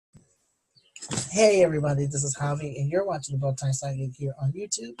Hey everybody, this is Javi, and you're watching the Bowtie Psychic here on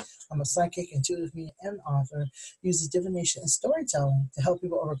YouTube. I'm a psychic, intuitive medium, and author. Uses divination and storytelling to help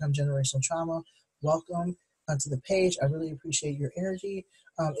people overcome generational trauma. Welcome to the page. I really appreciate your energy.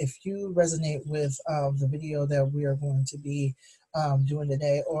 If you resonate with the video that we are going to be doing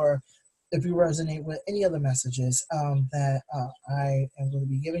today, or if you resonate with any other messages that I am going to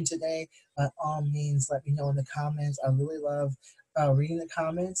be giving today, by all means, let me know in the comments. I really love reading the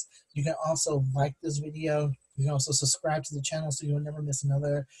comments. You can also like this video. You can also subscribe to the channel so you'll never miss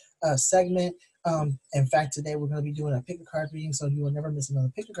another segment. In fact, today we're going to be doing a pick a card reading, so you will never miss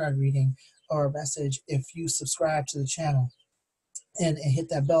another pick a card reading or a message if you subscribe to the channel. And hit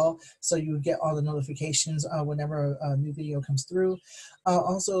that bell so you get all the notifications whenever a new video comes through.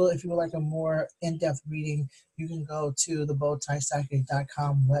 Also, if you would like a more in-depth reading, you can go to the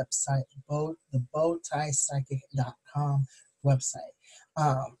bowtiepsychic.com website, the bowtiepsychic.com website,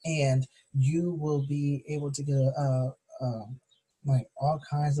 and you will be able to get like all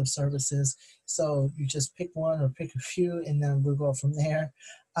kinds of services. So you just pick one or pick a few, and then we'll go from there.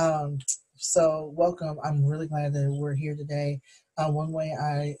 So welcome. I'm really glad that we're here today. One way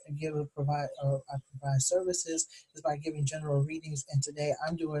I provide services is by giving general readings, and today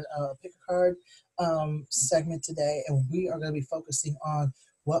I'm doing a pick a card segment today, and we are going to be focusing on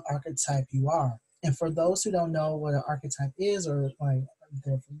what archetype you are. And for those who don't know what an archetype is, or like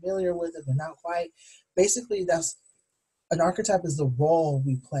they're familiar with it but not quite, basically that's an archetype is the role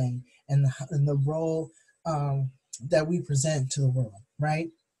we play and the role that we present to the world, right?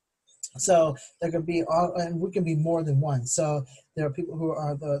 So there could be all, and we can be more than one. So there are people who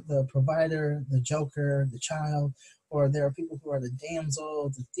are the provider, the joker, the child, or there are people who are the damsel,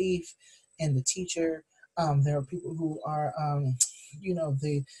 the thief, and the teacher. There are people who are,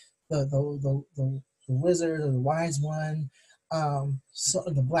 the wizard or the wise one, so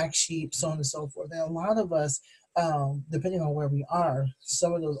the black sheep, so on and so forth. And a lot of us, depending on where we are,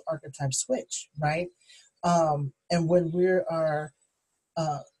 some of those archetypes switch, right? And when we are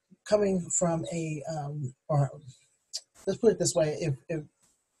coming from or let's put it this way,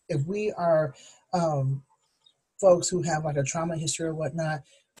 if we are folks who have like a trauma history or whatnot,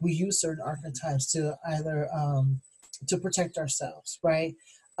 we use certain archetypes to either to protect ourselves, right,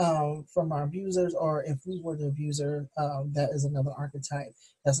 from our abusers, or if we were the abuser, that is another archetype.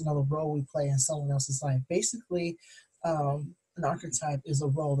 That's another role we play in someone else's life. Basically, an archetype is a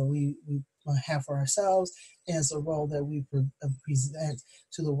role that we have for ourselves, and it's a role that we present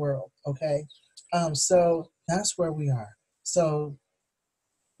to the world. Okay, so that's where we are. So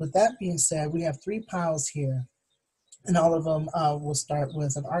with that being said, we have 3 piles here, and all of them will start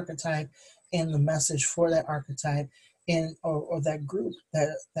with an archetype and the message for that archetype, and or that group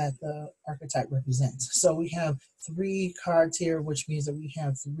that the archetype represents. So we have 3 cards here, which means that we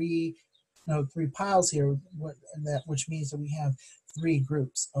have 3 piles here, which means that we have 3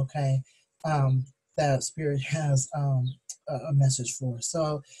 groups. Okay, that Spirit has a message for.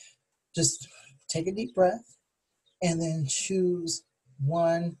 So just take a deep breath and then choose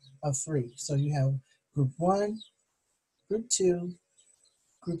one of 3. So you have group 1, group 2,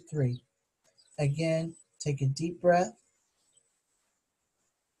 group 3. Again, take a deep breath.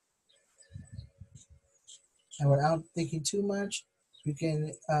 And without thinking too much, you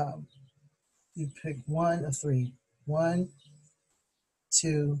can you pick one of 3. 1,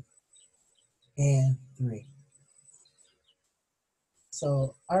 2, and 3.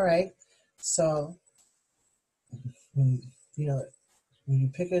 So, all right. So, when you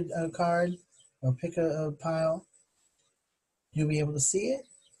pick a card or pick a pile, you'll be able to see it.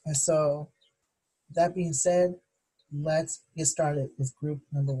 And so, that being said, let's get started with group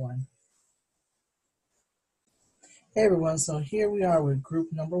number 1. Hey everyone, so here we are with group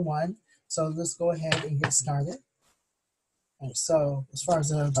number 1. So let's go ahead and get started. And so as far as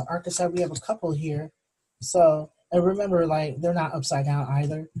the archetype, we have a couple here. So, and remember, like, they're not upside down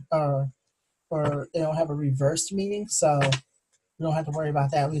either, or they don't have a reversed meaning. So we don't have to worry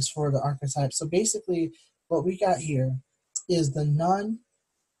about that, at least for the archetype. So basically what we got here is the nun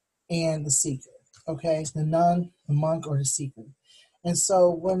and the seeker. Okay, the nun, the monk, or the seeker. And so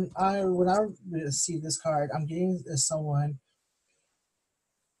when I see this card, I'm getting someone.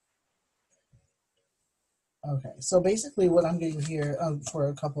 Okay, so basically what I'm getting here, for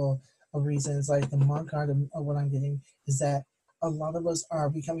a couple of reasons, like the monk card, of what I'm getting is that a lot of us are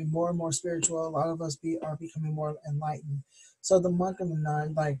becoming more and more spiritual. A lot of us are becoming more enlightened. So the monk and the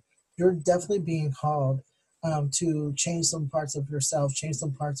nun, like, you're definitely being called to change some parts of yourself, change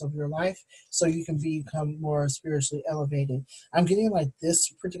some parts of your life, so you can become more spiritually elevated. I'm getting like this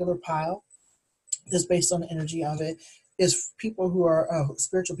particular pile, just based on the energy of it, is people who are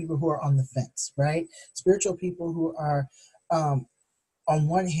spiritual people who are on the fence, right? Spiritual people who are, on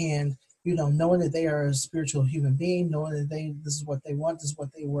one hand, knowing that they are a spiritual human being, knowing that this is what they want, this is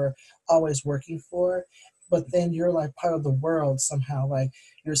what they were always working for, but then you're like part of the world somehow. Like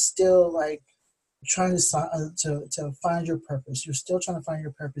you're still like trying to find your purpose. You're still trying to find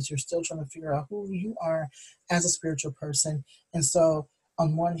your purpose. You're still trying to figure out who you are as a spiritual person. And so,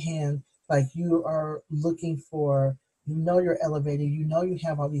 on one hand, like you are looking for, you're elevated. You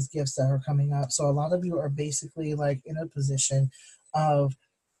have all these gifts that are coming up. So a lot of you are basically like in a position of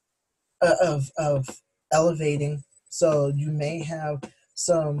of elevating. So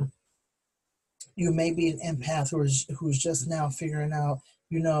some you may be an empath who's just now figuring out,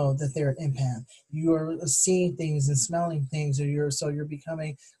 that they're an empath. You're seeing things and smelling things, or you're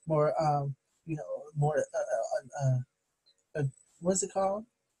becoming more, more, what's it called?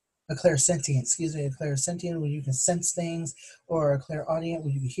 A clairsentient, excuse me, a clairsentient where you can sense things, or a clairaudient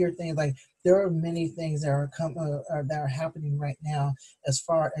where you can hear things. Like there are many things that that are happening right now as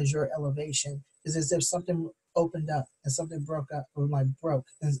far as your elevation. Is as if something opened up and something broke up, or like broke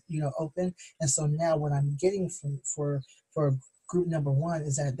and open. And so now what I'm getting for group number one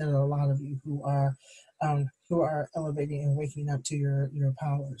is that there are a lot of you who are elevating and waking up to your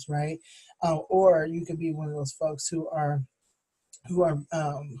powers, right? Or you could be one of those folks who are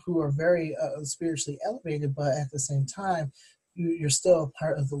very spiritually elevated, but at the same time, you're still a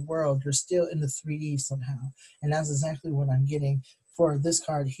part of the world. You're still in the 3D somehow, and that's exactly what I'm getting for this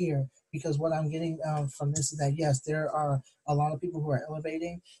card here. Because what I'm getting from this is that yes, there are a lot of people who are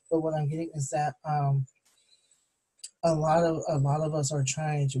elevating, but what I'm getting is that a lot of us are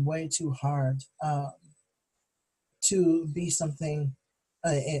trying way too hard to be something,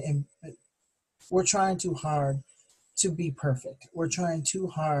 and we're trying too hard to be perfect. We're trying too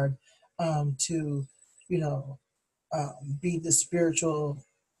hard to, you know, be the spiritual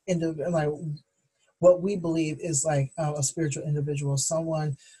individual, like what we believe is like a spiritual individual,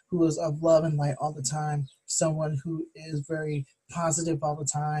 someone who is of love and light all the time, someone who is very positive all the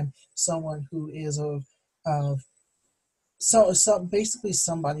time, someone who is of so basically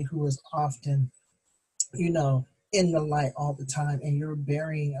somebody who is often, in the light all the time, and you're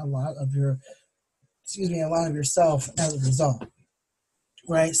burying a lot of a lot of yourself as a result,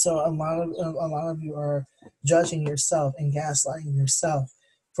 right? So a lot of you are judging yourself and gaslighting yourself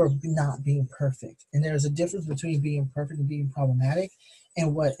for not being perfect. And there's a difference between being perfect and being problematic.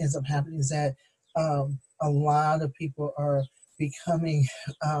 And what ends up happening is that a lot of people are becoming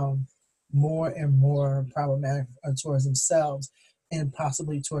more and more problematic towards themselves and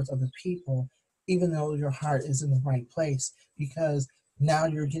possibly towards other people, even though your heart is in the right place. Because now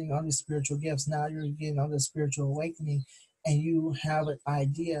you're getting all these spiritual gifts, now you're getting all this spiritual awakening, and you have an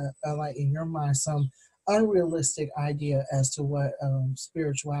idea, like in your mind, some unrealistic idea as to what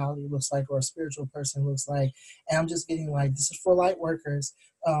spirituality looks like, or a spiritual person looks like. And I'm just getting like, this is for light workers,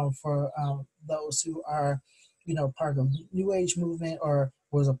 for those who are, part of the New Age movement, or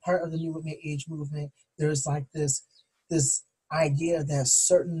was a part of the New Age movement. There's like this idea that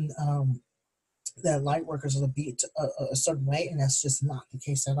certain that light workers will be a certain way, and that's just not the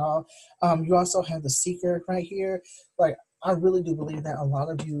case at all. You also have the seeker right here. Like, I really do believe that a lot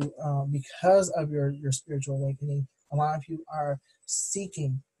of you, because of your spiritual awakening, a lot of you are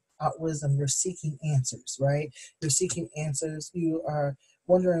seeking out wisdom. You're seeking answers, right? You're seeking answers. You are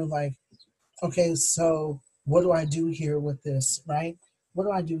wondering, like, okay, so what do I do here with this, right? What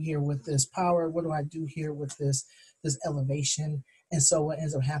do I do here with this power? What do I do here with this elevation? And so what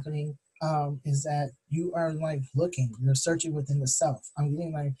ends up happening is that you are like you're searching within the self. I'm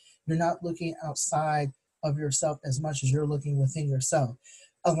getting like, you're not looking outside of yourself as much as you're looking within yourself.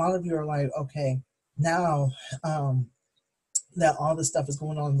 A lot of you are like, okay, now that all this stuff is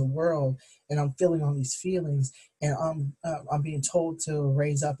going on in the world, and I'm feeling all these feelings, and I'm being told to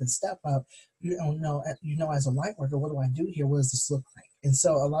raise up and step up. You don't know, as a light worker, what do I do here? What does this look like? And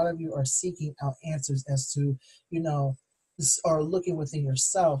so a lot of you are seeking out answers as to, or looking within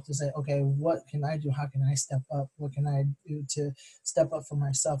yourself to say, okay, what can I do? How can I step up? What can I do to step up for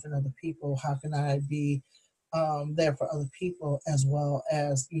myself and other people? How can I be there for other people, as well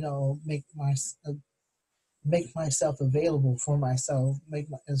as, make myself available for myself,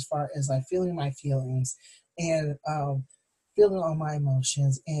 as far as like feeling my feelings, and feeling all my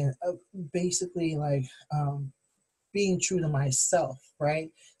emotions, and basically like being true to myself,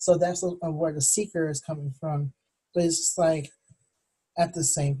 right? So that's where the seeker is coming from. But it's just like, at the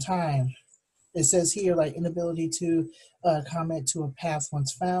same time, it says here, like, inability to comment to a path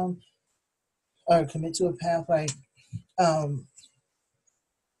once found, or commit to a path, like, um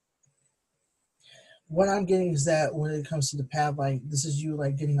what I'm getting is that when it comes to the path, like this is you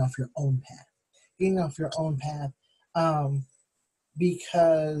like getting off your own path, getting off your own path, um,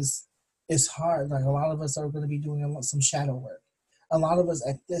 because it's hard. Like a lot of us are going to be doing some shadow work. A lot of us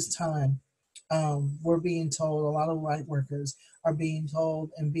at this time, we're being told. A lot of light workers are being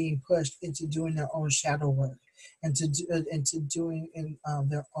told and being pushed into doing their own shadow work, and into doing in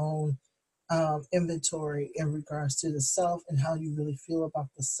their own inventory in regards to the self and how you really feel about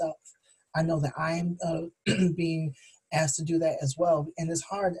the self. I know that I'm being asked to do that as well, and it's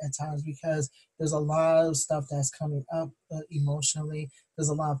hard at times because there's a lot of stuff that's coming up emotionally. There's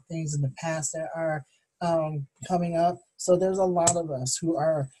a lot of things in the past that are coming up. So there's a lot of us who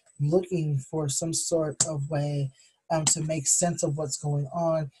are looking for some sort of way to make sense of what's going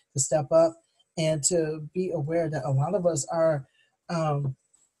on, to step up, and to be aware that a lot of us are.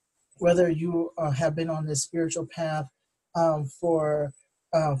 Whether you have been on this spiritual path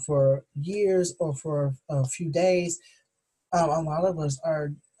for years or for a few days, a lot of us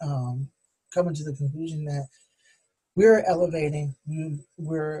are coming to the conclusion that we're elevating.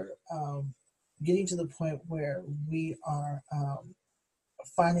 We're getting to the point where we are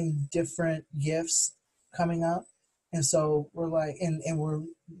finding different gifts coming up, and so we're like, and we're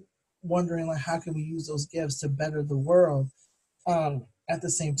wondering like, how can we use those gifts to better the world? At the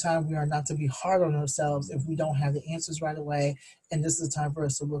same time, we are not to be hard on ourselves if we don't have the answers right away, and this is the time for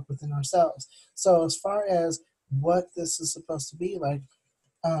us to look within ourselves. So, as far as what this is supposed to be like,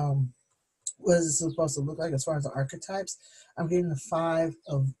 um, what is it supposed to look like as far as the archetypes? I'm getting the five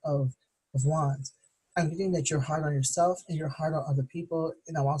of wands. I'm getting that you're hard on yourself and you're hard on other people,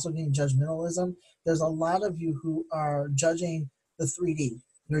 and I'm also getting judgmentalism. There's a lot of you who are judging the 3D.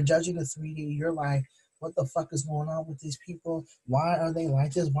 You're judging the 3D. You're like, what the fuck is going on with these people? Why are they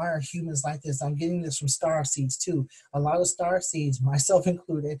like this? Why are humans like this? I'm getting this from star seeds too. A lot of star seeds, myself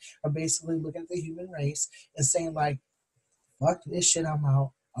included, are basically looking at the human race and saying like, fuck this shit, I'm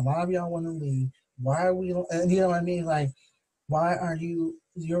out. A lot of y'all want to leave. Why are we, you know what I mean? Like, why are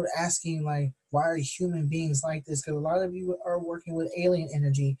you're asking, like, why are human beings like this? Because a lot of you are working with alien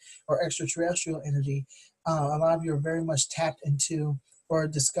energy or extraterrestrial energy. A lot of you are very much tapped into or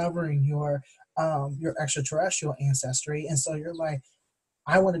discovering your extraterrestrial ancestry. And so you're like,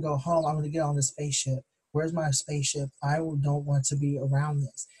 I want to go home. I want to get on this spaceship. Where's my spaceship? I don't want to be around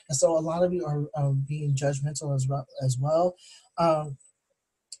this. And so a lot of you are being judgmental as well. Um,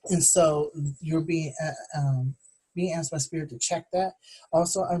 and so you're being asked by spirit to check that.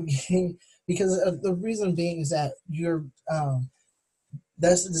 Also, I'm getting, because the reason being is that you're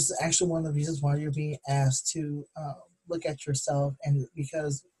this is actually one of the reasons why you're being asked to look at yourself, and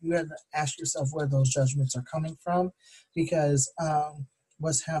because you have to ask yourself where those judgments are coming from, because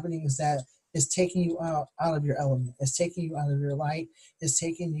what's happening is that it's taking you out of your element, it's taking you out of your light, it's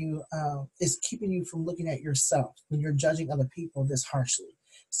taking you it's keeping you from looking at yourself when you're judging other people this harshly.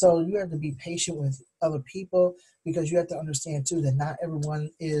 So you have to be patient with other people, because you have to understand too that not everyone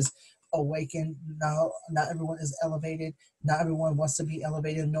is awakened. No, not everyone is elevated. Not everyone wants to be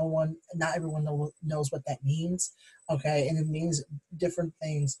elevated. Not everyone knows what that means. Okay, and it means different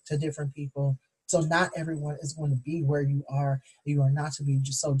things to different people. So not everyone is going to be where you are. You are not to be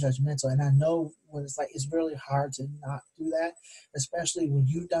just so judgmental. And I know what it's like. It's really hard to not do that, especially when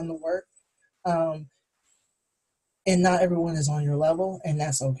you've done the work. Um, and not everyone is on your level, and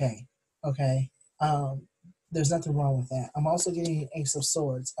that's okay. Okay. Um, there's nothing wrong with that. I'm also getting Ace of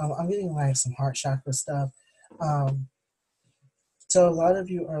Swords. I'm getting like some heart chakra stuff. Um, so a lot of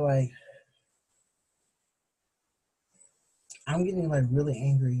you are like, I'm getting like really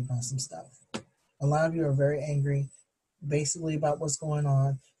angry about some stuff. A lot of you are very angry, basically about what's going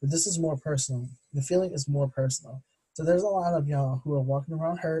on. But this is more personal. The feeling is more personal. So there's a lot of y'all who are walking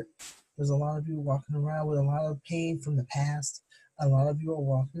around hurt. There's a lot of you walking around with a lot of pain from the past. A lot of you are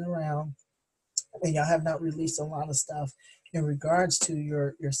walking around and y'all have not released a lot of stuff in regards to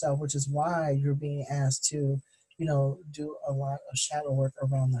yourself, which is why you're being asked to, do a lot of shadow work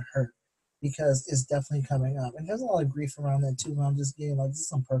around the hurt, because it's definitely coming up. And there's a lot of grief around that too. I'm just getting like, this is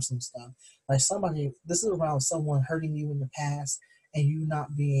some personal stuff. Like this is around someone hurting you in the past, and you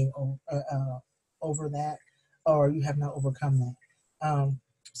not being over that, or you have not overcome that.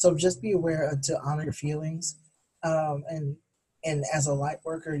 So just be aware to honor your feelings, and as a light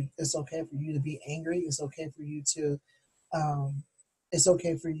worker, it's okay for you to be angry. It's okay for you to um,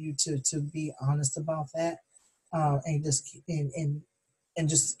 be honest about that, and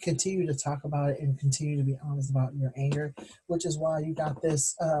just continue to talk about it and continue to be honest about your anger, which is why you got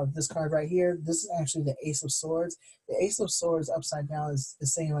this card right here. This is actually the Ace of Swords. The Ace of Swords upside down is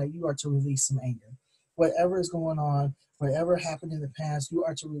saying like you are to release some anger. Whatever is going on, whatever happened in the past, you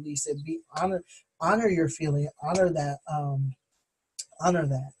are to release it. honor your feeling, honor that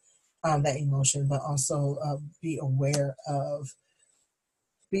emotion, but also be aware of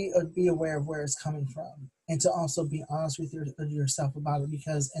be aware of where it's coming from, and to also be honest with yourself about it,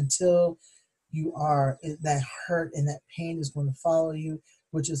 because until you are, that hurt and that pain is going to follow you,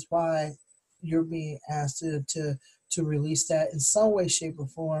 which is why you're being asked to release that in some way, shape, or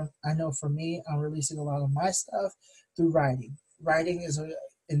form. I know for me, I'm releasing a lot of my stuff through writing. Writing is a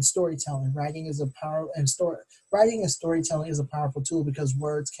in storytelling. Writing and storytelling is a powerful tool because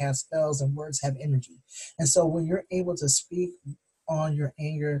words cast spells and words have energy. And so when you're able to speak on your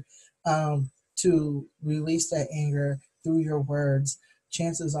anger, to release that anger through your words,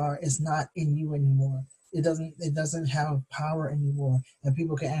 chances are it's not in you anymore. It doesn't have power anymore, and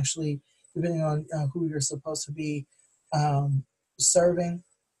people can actually, depending on who you're supposed to be serving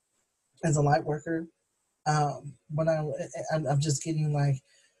as a light worker. When I'm just getting like,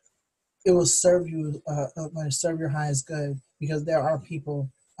 it will serve you, like serve your highest good, because there are people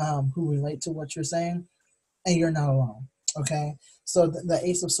who relate to what you're saying, and you're not alone. Okay, so the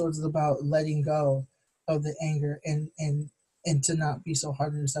Ace of Swords is about letting go of the anger, and to not be so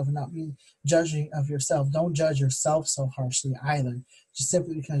hard on yourself and not be judging of yourself. Don't judge yourself so harshly either, just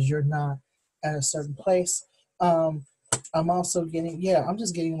simply because you're not at a certain place. Um, I'm also getting, yeah, I'm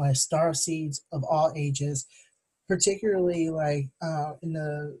just getting like star seeds of all ages, particularly like in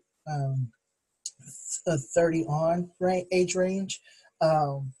the um, 30 on age range.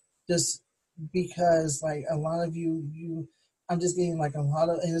 Um, just because like a lot of I'm just getting like a lot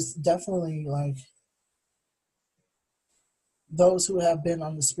of, and it's definitely like those who have been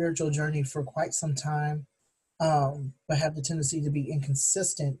on the spiritual journey for quite some time, but have the tendency to be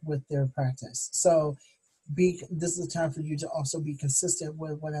inconsistent with their practice. So this is a time for you to also be consistent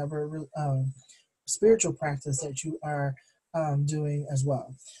with whatever spiritual practice that you are doing as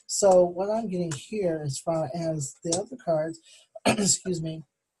well. So what I'm getting here, as far as the other cards, excuse me,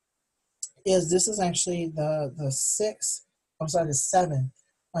 is this is actually the six, I'm sorry, the seven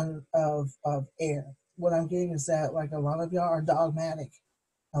of air. What I'm getting is that like a lot of y'all are dogmatic.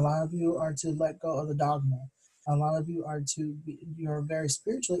 A lot of you are to let go of the dogma. A lot of you are you're very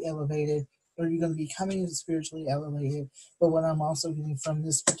spiritually elevated, or you're going to be becoming spiritually elevated. But what I'm also getting from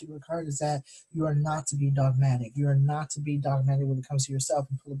this particular card is that you are not to be dogmatic. You are not to be dogmatic when it comes to yourself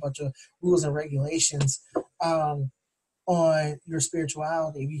and put a bunch of rules and regulations on your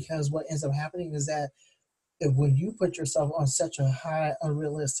spirituality, because what ends up happening is that if when you put yourself on such a high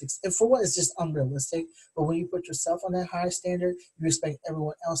unrealistic, if for one it's just unrealistic, but when you put yourself on that high standard, you expect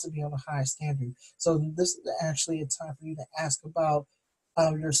everyone else to be on a high standard. So this is actually a time for you to ask about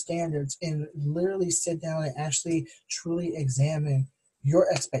your standards, and literally sit down and actually truly examine your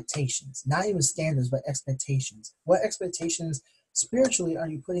expectations, not even standards, but expectations. What expectations spiritually are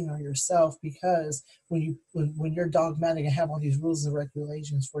you putting on yourself? Because when you're dogmatic and have all these rules and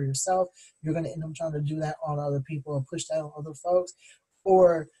regulations for yourself, you're going to end up trying to do that on other people or push that on other folks.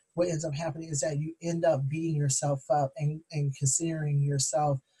 Or what ends up happening is that you end up beating yourself up and considering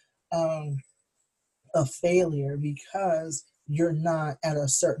yourself um, a failure because you're not at a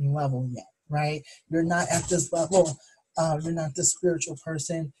certain level yet, right? You're not at this level. You're not this spiritual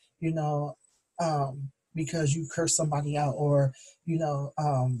person, because you curse somebody out, or you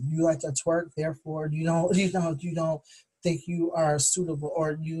like to twerk, therefore you don't think you are suitable,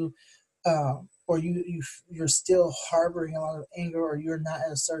 or you're still harboring a lot of anger, or you're not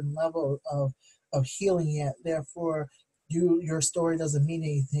at a certain level of healing yet. Therefore, your story doesn't mean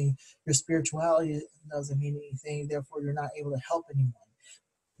anything. Your spirituality doesn't mean anything. Therefore, you're not able to help anyone.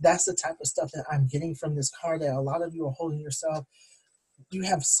 That's the type of stuff that I'm getting from this card. That a lot of you are holding yourself. You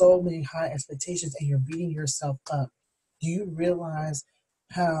have so many high expectations, and you're beating yourself up. Do you realize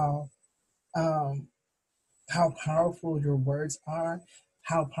how um, how powerful your words are,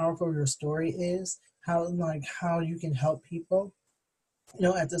 how powerful your story is, how you can help people,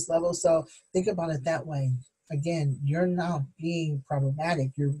 at this level? So think about it that way. Again, you're not being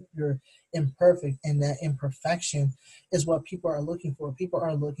problematic. You're imperfect, and that imperfection is what people are looking for. People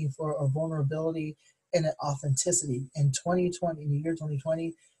are looking for a vulnerability and an authenticity. In 2020, in the year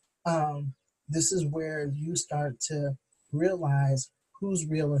 2020, um, this is where you start to realize who's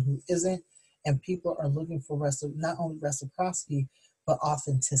real and who isn't, and people are looking for not only reciprocity but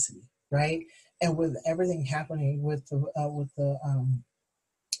authenticity, right? And with everything happening with the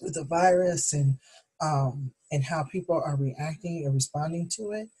virus, and how people are reacting and responding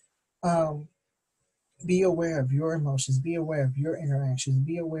to it, um, be aware of your emotions, be aware of your interactions,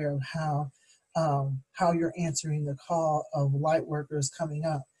 be aware of how you're answering the call of light workers coming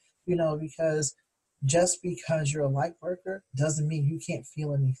up. Because just because you're a light worker doesn't mean you can't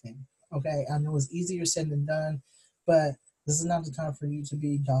feel anything. Okay, I know it's easier said than done, but this is not the time for you to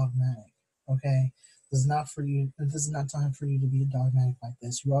be dogmatic. Okay, this is not for you. This is not time for you to be dogmatic like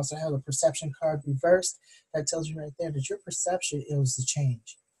this. You also have a perception card reversed that tells you right there that your perception is the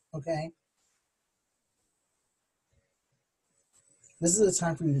change. Okay, this is the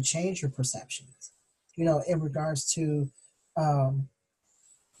time for you to change your perceptions. You know, in regards to um,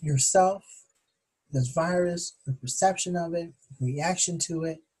 yourself, this virus, the perception of it, reaction to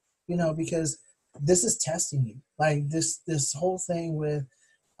it, you know, because this is testing you. Like this whole thing with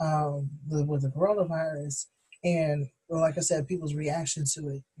with the coronavirus and well, like I said, people's reaction to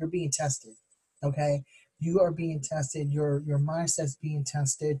it, you're being tested. Okay. You are being tested, your mindset's being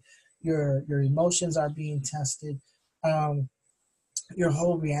tested, your emotions are being tested. Um, your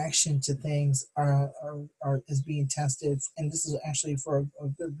whole reaction to things is being tested, and this is actually for a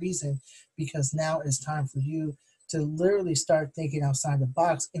good reason, because now it's time for you to literally start thinking outside the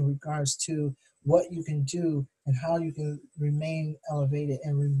box in regards to what you can do and how you can remain elevated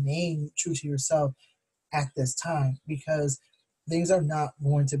and remain true to yourself at this time, because things are not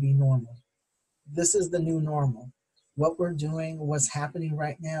going to be normal. This is the new normal. What we're doing, what's happening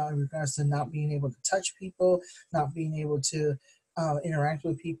right now in regards to not being able to touch people, not being able to interact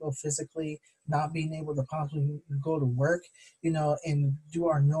with people physically, not being able to possibly go to work, you know, and do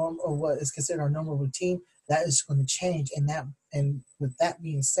our norm or what is considered our normal routine, that is going to change. And with that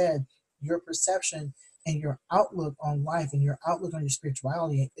being said, your perception and your outlook on life and your outlook on your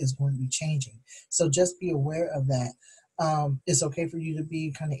spirituality is going to be changing. So just be aware of that. It's okay for you to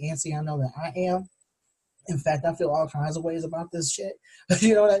be kind of antsy. I know that I am. In fact, I feel all kinds of ways about this shit.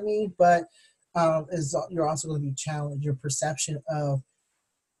 You know what I mean? But you're also going to be challenged. Your perception of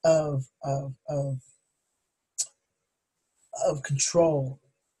of of of control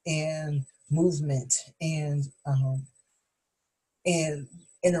and movement and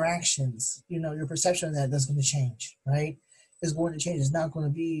interactions. You know, your perception of that's going to change. Right? Is going to change. It's not going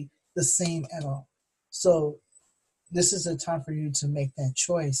to be the same at all. So this is a time for you to make that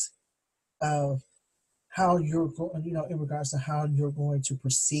choice of how you're going, you know, in regards to how you're going to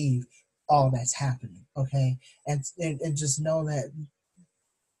perceive all that's happening. Okay. And just know that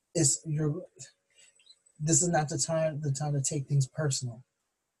it's your, this is not the time to take things personal.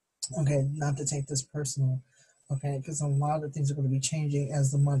 Okay. Not to take this personal. Okay. Because a lot of things are going to be changing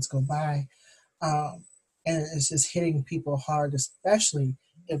as the months go by. Um, and it's just hitting people hard, especially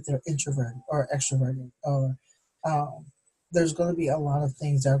if they're introverted or extroverted, or um, there's going to be a lot of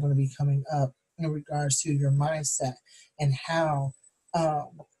things that are going to be coming up in regards to your mindset and how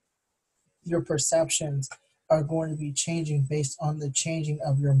um, your perceptions are going to be changing based on the changing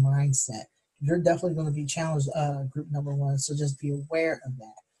of your mindset. You're definitely going to be challenged, group number one, so just be aware of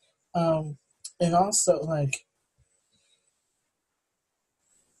that. And also, like,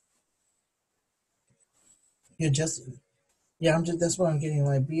 you're just Yeah, I'm just that's what I'm getting.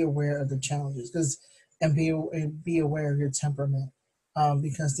 Like, be aware of the challenges, because and be aware of your temperament,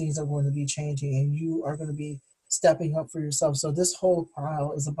 because things are going to be changing, and you are going to be stepping up for yourself. So this whole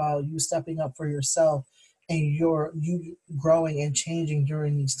pile is about you stepping up for yourself, and you growing and changing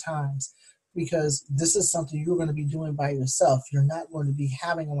during these times, because this is something you're going to be doing by yourself. You're not going to be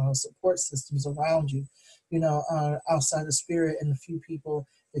having a lot of support systems around you, you know, outside of spirit and the few people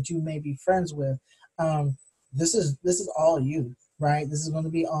that you may be friends with. Um, this is all you, right? This is going to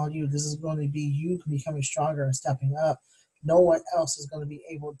be all you. This is going to be you becoming stronger and stepping up. No one else is going to be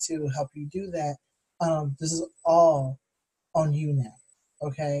able to help you do that. This is all on you now,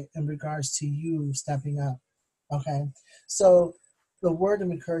 okay, in regards to you stepping up. Okay, so the word of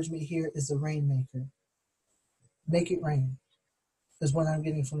encouragement here is the rainmaker. Make it rain is what I'm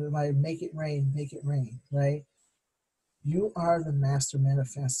getting from the like, make it rain, right? You are the master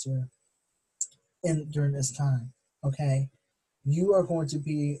manifester in during this time. Okay, you are going to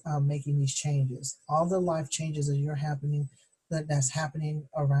be making these changes. All the life changes that you're happening, that's happening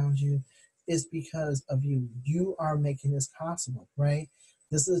around you, is because of you. You are making this possible, right?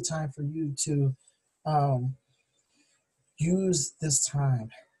 This is a time for you to um, use this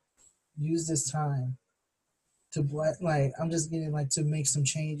time. Use this time to like I'm just getting like to make some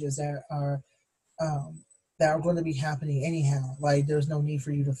changes um, that are going to be happening anyhow. Like there's no need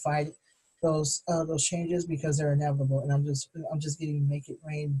for you to fight those changes because they're inevitable. And I'm just getting make it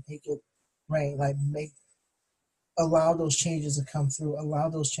rain. Like make allow those changes to come through. Allow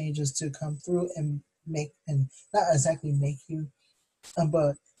those changes to come through and make and not exactly make you,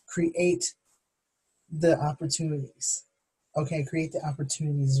 but create the opportunities. Okay, create the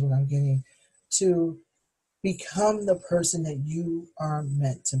opportunities is what I'm getting to become the person that you are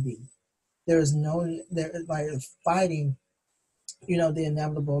meant to be. There is no there like fighting the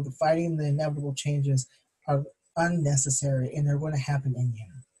inevitable, the fighting, the inevitable changes are unnecessary and they're going to happen anyhow.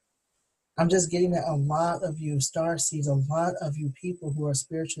 I'm just getting that a lot of you star seeds, a lot of you people who are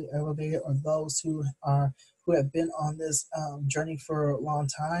spiritually elevated, or those who have been on this journey for a long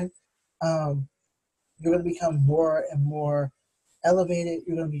time. Um, you're going to become more and more elevated.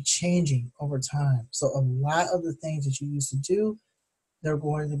 You're going to be changing over time. So a lot of the things that you used to do, they're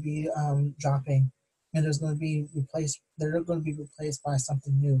going to be dropping, and there's going to be replaced. They're going to be replaced by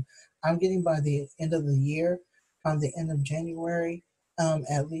something new. I'm getting by the end of the year, the end of January,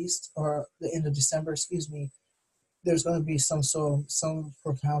 at least, or the end of December. Excuse me. There's going to be some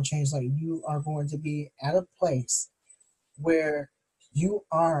profound change. Like you are going to be at a place where you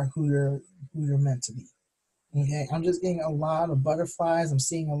are who you're meant to be. Okay, I'm just getting a lot of butterflies. I'm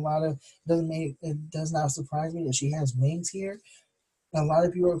seeing a lot of it does not surprise me that she has wings here. A lot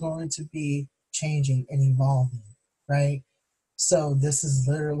of you are going to be changing and evolving, right? So this is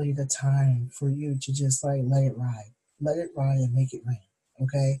literally the time for you to just like let it ride and make it rain.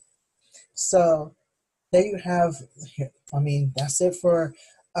 Okay, so there you have. I mean, that's it for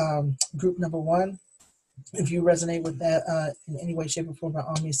group number one. If you resonate with that in any way, shape, or form, by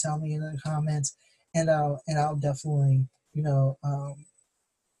all means, tell me in the comments, and I'll definitely you know um,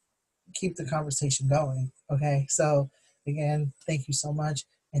 keep the conversation going. Okay, so again, thank you so much,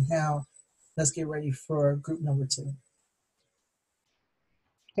 and now let's get ready for group number two.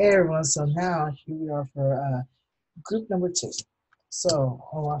 Hey everyone, so now here we are for group number two. So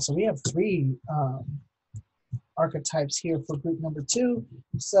hold on, so we have three archetypes here for group number two.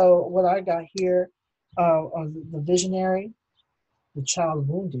 So what I got here are the visionary, the child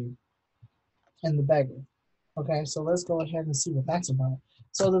wounded, and the beggar. Okay, so let's go ahead and see what that's about.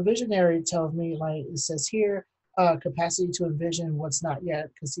 So the visionary tells me, like it says here, capacity to envision what's not yet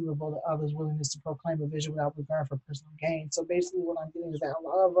conceivable to others, willingness to proclaim a vision without regard for personal gain. So basically, what I'm getting is that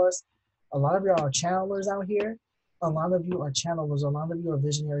a lot of y'all are channelers out here. A lot of you are channelers. A lot of you are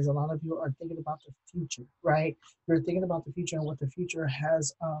visionaries. A lot of you are thinking about the future, right? You're thinking about the future and what the future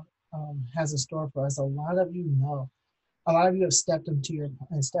has in store for us. A lot of you have stepped into your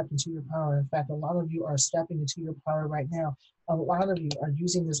power. In fact, a lot of you are stepping into your power right now. A lot of you are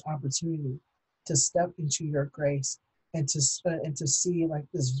using this opportunity to step into your grace and to see like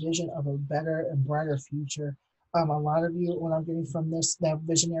this vision of a better and brighter future. A lot of you, what I'm getting from that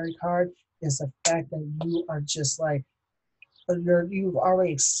visionary card is the fact that you are just like you've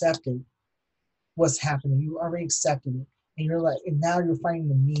already accepted what's happening. You already accepted it, and you're like, and now you're finding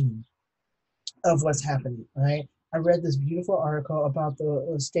the meaning of what's happening, right? I read this beautiful article about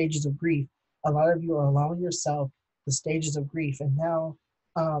the stages of grief. A lot of you are allowing yourself the stages of grief, and now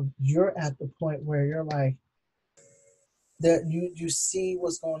you're at the point where you're like, that you see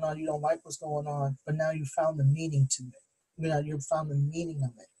what's going on, you don't like what's going on, but now you found the meaning to it. You found the meaning of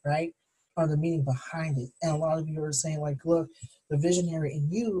it, right? Or the meaning behind it. And a lot of you are saying like, look, the visionary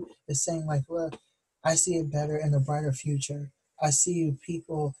in you is saying like, look, I see it better in a brighter future. I see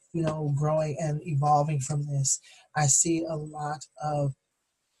people, growing and evolving from this. I see a lot of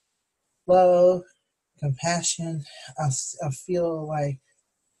love, compassion. I feel like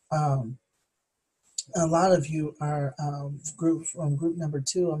um, a lot of you are group number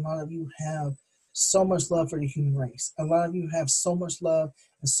two. A lot of you have so much love for the human race. A lot of you have so much love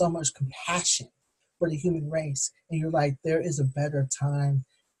and so much compassion for the human race, and you're like, there is a better time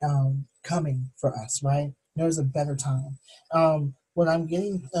coming for us, right? There is a better time. What I'm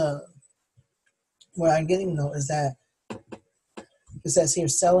getting though is that it says here,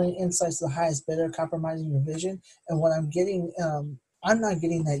 selling insights to the highest bidder, compromising your vision. And what I'm getting, I'm not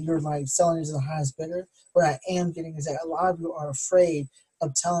getting that you're like selling it to the highest bidder. What I am getting is that a lot of you are afraid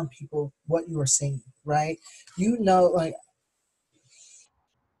of telling people what you are seeing, right? Like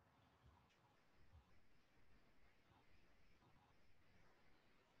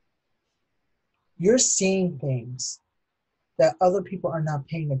you're seeing things that other people are not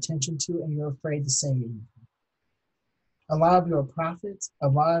paying attention to, and you're afraid to say anything. A lot of you are prophets. A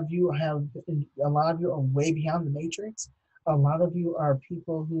lot of you are way beyond the matrix. A lot of you are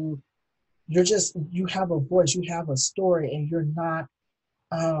people who you have a voice, you have a story, and you're not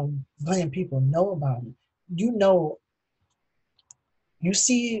letting people know about it. You know, you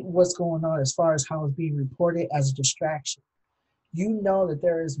see what's going on as far as how it's being reported as a distraction. You know that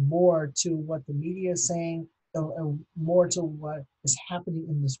there is more to what the media is saying, more to what is happening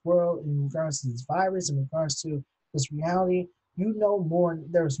in this world in regards to this virus, in regards to this reality. You know more.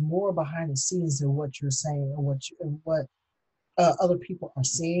 There's more behind the scenes than what you're saying or what other people are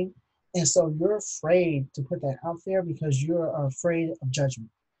seeing. And so you're afraid to put that out there because you're afraid of judgment.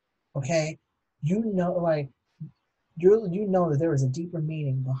 Okay. You know, like You know that there is a deeper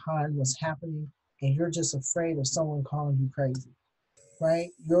meaning behind what's happening, and you're just afraid of someone calling you crazy, right?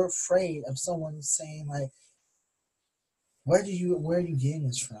 You're afraid of someone saying like, where are you getting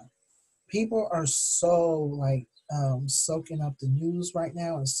this from? People are so like soaking up the news right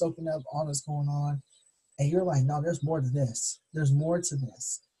now and soaking up all that's going on, and you're like, no, there's more to this. There's more to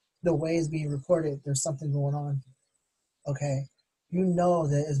this. The way it's being recorded, there's something going on. Okay, you know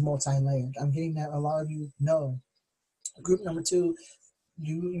that it's multi-layered. I'm getting that a lot of you know. Group number two,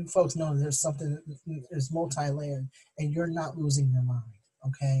 you folks know there's something is multi-layered, and you're not losing your mind.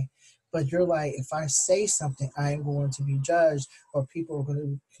 Okay, but you're like, if I say something, I'm going to be judged, or people are going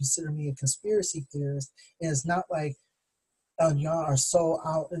to consider me a conspiracy theorist. And it's not like y'all are so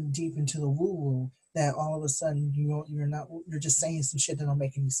out and deep into the woo woo that all of a sudden you're not, you're just saying some shit that don't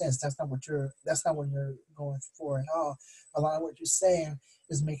make any sense. That's not what you're going for at all. A lot of what you're saying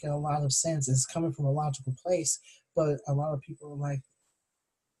is making a lot of sense. It's coming from a logical place, but a lot of people are like,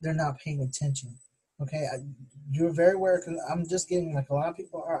 they're not paying attention. Okay, you're very aware. I'm just getting like a lot of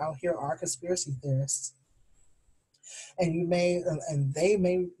people are out here are conspiracy theorists, and you may and they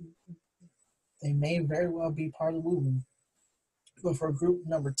may very well be part of the woo. But for group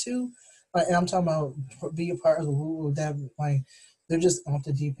number two, and I'm talking about be a part of the woo that like they're just off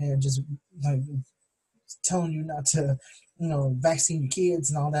the deep end, just like telling you not to, vaccine your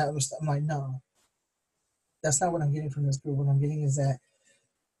kids and all that other stuff. I'm like, no, that's not what I'm getting from this group. What I'm getting is that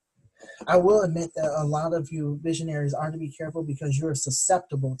I will admit that a lot of you visionaries are to be careful because you're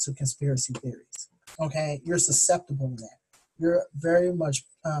susceptible to conspiracy theories. Okay, you're susceptible to that. You're very much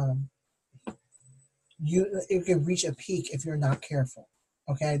it can reach a peak if you're not careful.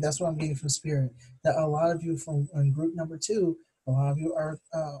 Okay, that's what I'm getting from spirit. That a lot of you from in group number two, a lot of you are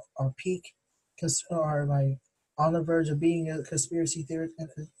peak, are like on the verge of being a conspiracy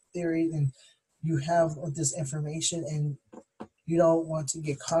theory, and you have this information and you don't want to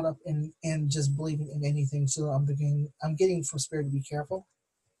get caught up in just believing in anything. So I'm getting from spirit to be careful.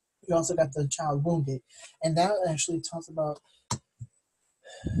 You also got the child wounded, and that actually talks about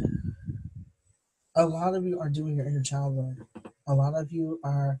a lot of you are doing your inner child work. A lot of you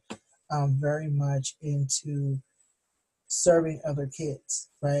are very much into serving other kids,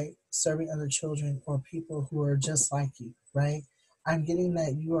 right? Serving other children or people who are just like you, right? I'm getting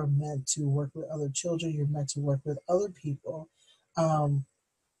that you are meant to work with other children. You're meant to work with other people um,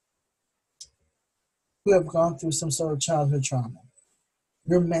 who have gone through some sort of childhood trauma.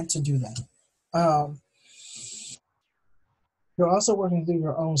 You're meant to do that. Um, you're also working through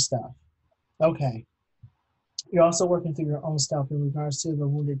your own stuff. Okay. You're also working through your own stuff in regards to the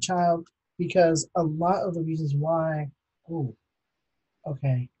wounded child because a lot of the reasons why, oh,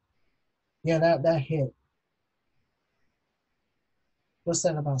 okay. Yeah, that hit. What's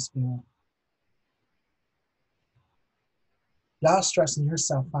that about, Spirit? Y'all stressing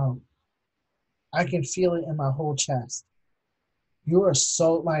yourself out. I can feel it in my whole chest. You are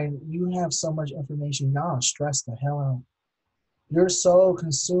so, like, you have so much information. Y'all are stressed the hell out. You're so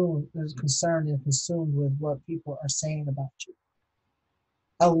concerned and consumed with what people are saying about you.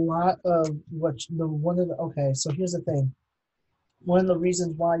 A lot of okay, so here's the thing. One of the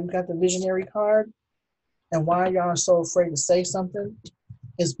reasons why you got the visionary card and why y'all are so afraid to say something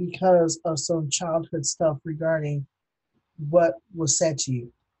is because of some childhood stuff regarding what was said to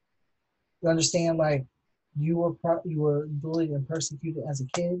you. You understand, like you were bullied and persecuted as a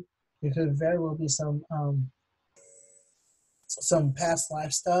kid. There could very well be some past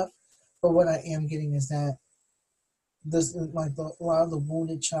life stuff. But what I am getting is that this like a lot of the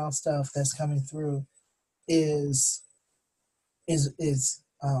wounded child stuff that's coming through is based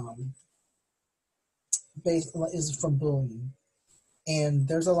is from bullying, and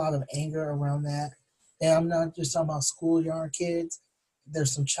there's a lot of anger around that. And I'm not just talking about schoolyard kids.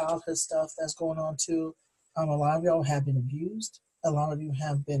 There's some childhood stuff that's going on too. A lot of y'all have been abused. A lot of you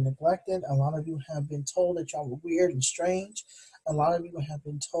have been neglected. A lot of you have been told that y'all were weird and strange. A lot of you have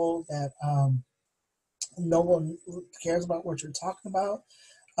been told that no one cares about what you're talking about.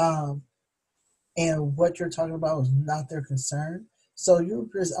 Um, and what you're talking about is not their concern. So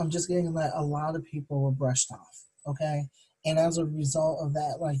I'm just getting that a lot of people were brushed off, okay? And as a result of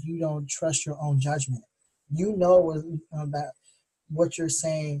that, like you don't trust your own judgment. You know that what you're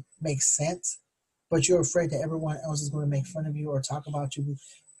saying makes sense, but you're afraid that everyone else is going to make fun of you or talk about you.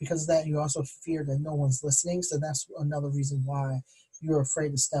 Because of that, you also fear that no one's listening. So that's another reason why you're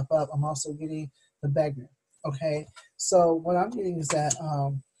afraid to step up. I'm also getting the beggar, okay? So what I'm getting is that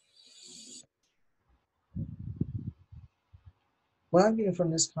what I'm getting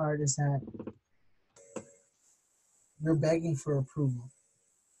from this card is that you're begging for approval.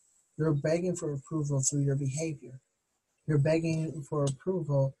 You're begging for approval through your behavior. You're begging for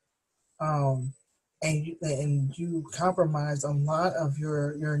approval, um, and you compromise a lot of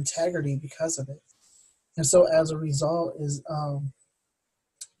your integrity because of it. And so as a result is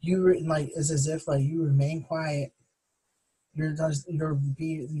like it's as if like you remain quiet. You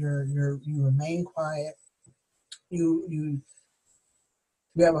remain quiet. You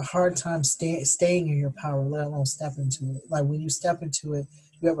you have a hard time staying in your power, let alone step into it. Like when you step into it,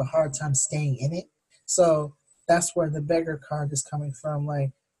 you have a hard time staying in it. So that's where the beggar card is coming from.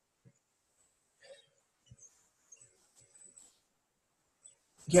 Like,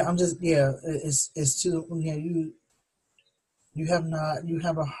 yeah, it's too, yeah, you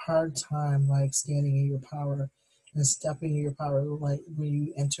have a hard time like standing in your power and stepping in your power. Like when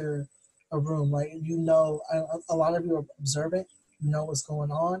you enter a room, like a lot of you are observant, you know what's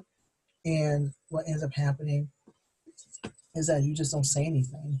going on, and what ends up happening is that you just don't say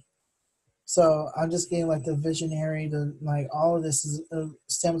anything. So I'm just getting like the visionary, the like all of this is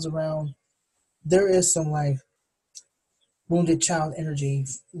stems around. There is some like wounded child energy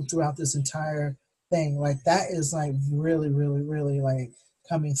throughout this entire thing. Like that is like really, really, really like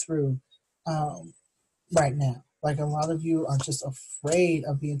coming through um, right now. Like a lot of you are just afraid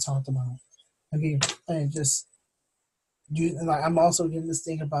of being talked about and being and just you. Like I'm also getting this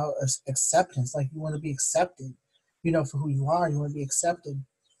thing about acceptance. Like you want to be accepted, for who you are. You want to be accepted,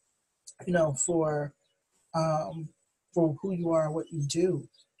 you know, for um, for who you are and what you do.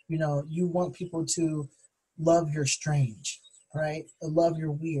 You want people to love your strange, right? Love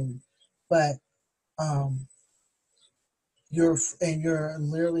your weird, but um, you're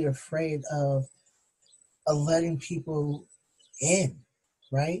literally afraid of letting people in,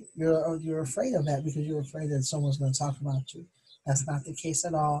 right? You're afraid of that because you're afraid that someone's going to talk about you. That's not the case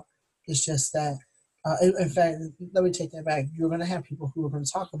at all. It's just that, in fact, let me take that back. You're going to have people who are going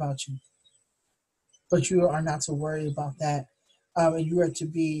to talk about you, but you are not to worry about that. And you are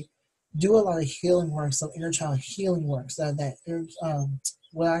to do a lot of healing work, some inner child healing work, so that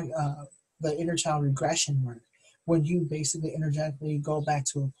what I the inner child regression work, when you basically energetically go back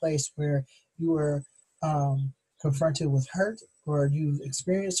to a place where you were confronted with hurt or you've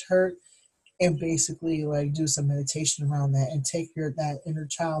experienced hurt, and basically like do some meditation around that and take that inner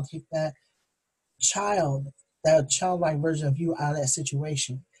child, take child, that childlike version of you out of that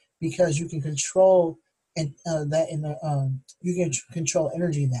situation, because you can control and that in the you can control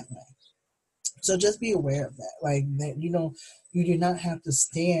energy that way. So just be aware of that, like that you do not have to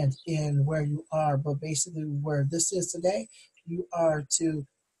stand in where you are, but basically where this is today, you are to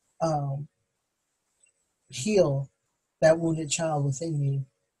um, heal that wounded child within you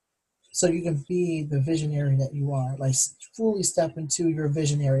so you can be the visionary that you are, like fully step into your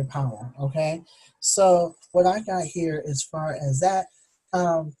visionary power. Okay, so what I got here as far as that,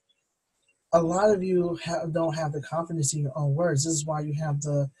 um, a lot of you don't have the confidence in your own words. This is why you have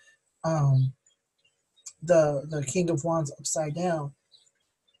um, the King of Wands upside down.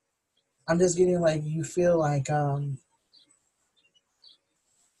 I'm just getting like you feel like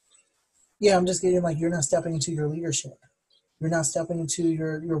yeah, I'm just getting like you're not stepping into your leadership. You're not stepping into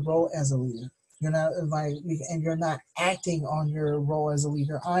your role as a leader. You're not like, and you're not acting on your role as a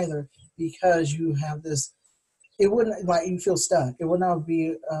leader either, because you have this. It wouldn't like you feel stuck. It would not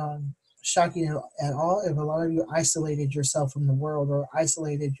be shocking at all if a lot of you isolated yourself from the world or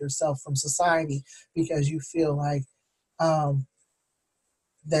isolated yourself from society because you feel like um,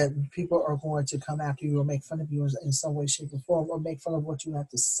 that people are going to come after you or make fun of you in some way, shape, or form, or make fun of what you have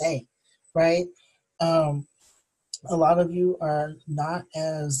to say, right? Um, a lot of you are not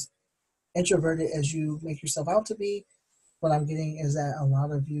as introverted as you make yourself out to be. What I'm getting is that a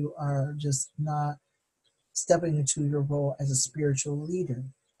lot of you are just not stepping into your role as a spiritual leader.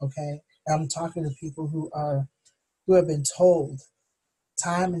 Okay, and I'm talking to people who have been told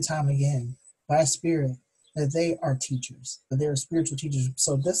time and time again by spirit that they are teachers, that they are spiritual teachers.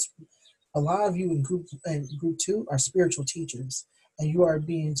 So this, a lot of you in group 2 are spiritual teachers, and you are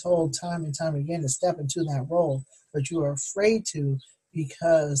being told time and time again to step into that role, but you are afraid to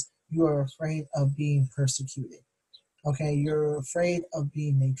because you are afraid of being persecuted. Okay, you're afraid of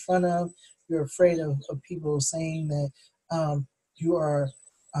being made fun of. You're afraid of people saying that you are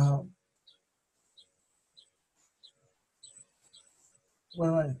um,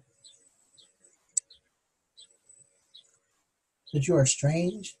 what that you are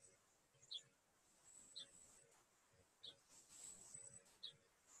strange.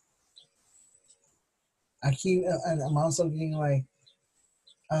 And I'm also getting like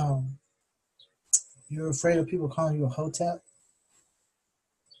um, you're afraid of people calling you a hotep.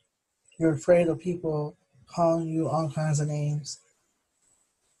 You're afraid of people calling you all kinds of names.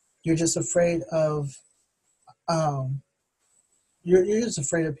 You're just afraid of you're just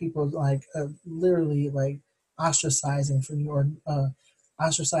afraid of people like literally like ostracizing from you, or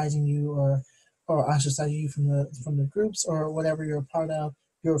ostracizing you, or ostracizing you from the groups or whatever you're a part of.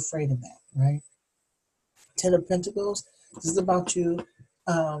 You're afraid of that, right? Ten of Pentacles. This is about you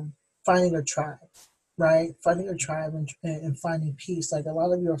finding a tribe, right? Finding a tribe and finding peace. Like a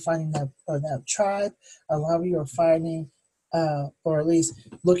lot of you are finding that tribe. A lot of you are finding, or at least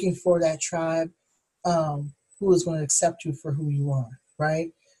looking for that tribe who is going to accept you for who you are,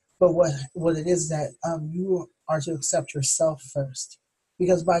 right? But what it is that you are to accept yourself first,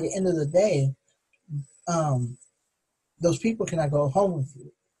 because by the end of the day, um, those people cannot go home with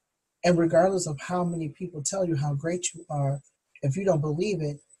you. And regardless of how many people tell you how great you are, if you don't believe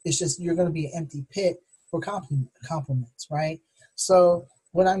it, it's just you're going to be an empty pit for compliments, right? So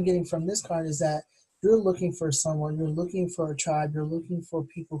what I'm getting from this card is that you're looking for someone, you're looking for a tribe, you're looking for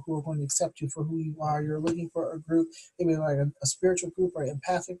people who are going to accept you for who you are. You're looking for a group, maybe like a spiritual group or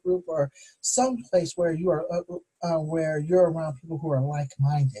empathic group, or some place where you are where you're around people who are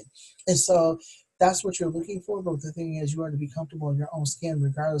like-minded. And so that's what you're looking for. But the thing is, you are to be comfortable in your own skin,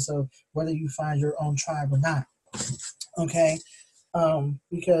 regardless of whether you find your own tribe or not. Okay,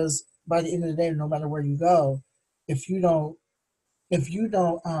 because by the end of the day, no matter where you go, if you don't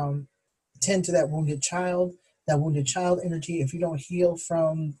tend to that wounded child energy, if you don't heal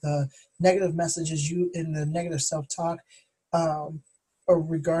from the negative messages you in the negative self-talk, um, or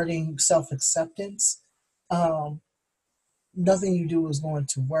regarding self-acceptance, um, nothing you do is going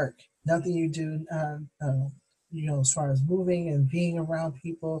to work. Nothing you do, as far as moving and being around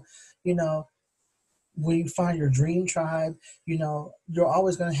people, you know, when you find your dream tribe, you're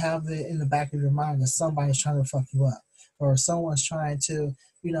always going to have it in the back of your mind that somebody's trying to fuck you up, or someone's trying to,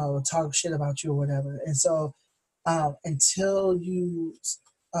 talk shit about you or whatever. And so, until you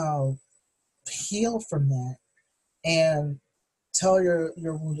uh, heal from that and tell your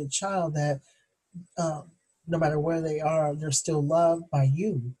wounded child that um, no matter where they are, they're still loved by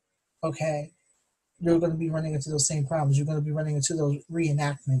you. Okay, you're going to be running into those same problems. You're going to be running into those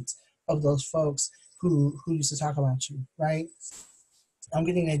reenactments of those folks who used to talk about you, right? I'm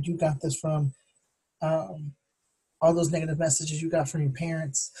getting that you got this from um, all those negative messages you got from your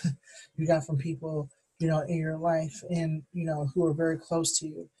parents, you got from people, in your life, and who are very close to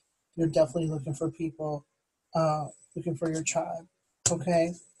you. You're definitely looking for people, looking for your tribe.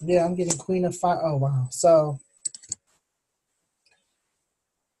 Okay, yeah, I'm getting Queen of Fire. Oh wow, so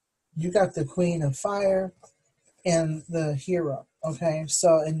you got the Queen of Fire and the Hero. Okay,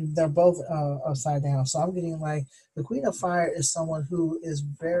 so and they're both upside down. So I'm getting like the Queen of Fire is someone who is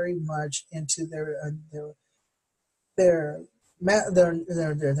very much into their their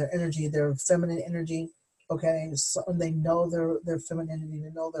energy, their feminine energy. Okay, so they know their femininity,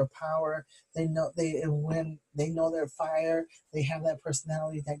 they know their power, they know when they know their fire, they have that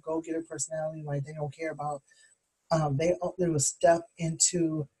personality, that go getter personality. Like they don't care about they will step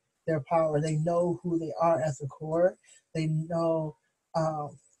into their power. They know who they are at the core. They know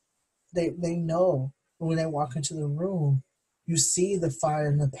um, they know when they walk into the room. You see the fire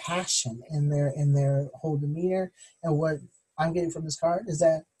and the passion in their whole demeanor. And what I'm getting from this card is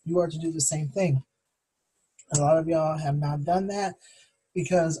that you are to do the same thing. A lot of y'all have not done that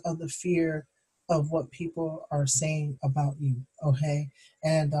because of the fear of what people are saying about you. Okay,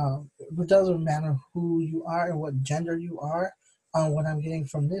 and it doesn't matter who you are and what gender you are. What I'm getting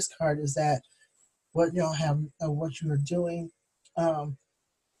from this card is that what y'all have, what you are doing. Um,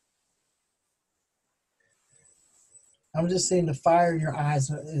 I'm just saying the fire in your eyes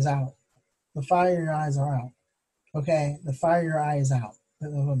is out. The fire in your eyes are out. Okay, the fire in your eye is out.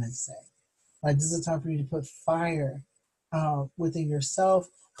 That's what I meant to say. Like this is a time for you to put fire within yourself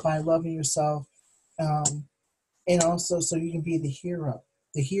by loving yourself. Um, and also so you can be the hero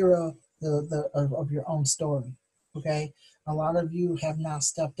of your own story. Okay, a lot of you have not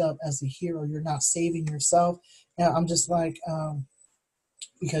stepped up as a hero. You're not saving yourself, and I'm just like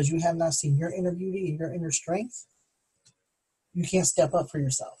because you have not seen your inner beauty and your inner strength, you can't step up for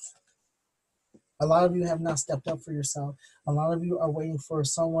yourself. A lot of you have not stepped up for yourself. A lot of you are waiting for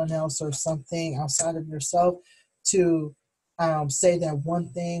someone else or something outside of yourself to say that one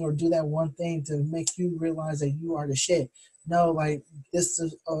thing or do that one thing to make you realize that you are the shit. No, like this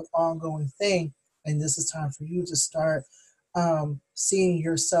is an ongoing thing, and this is time for you to start seeing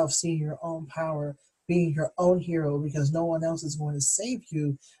yourself, seeing your own power, being your own hero, because no one else is going to save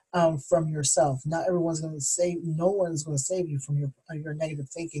you from yourself. Not everyone's going to save. No one is going to save you from your negative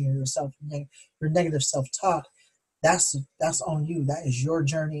thinking or yourself, your negative self talk. that's on you. That is your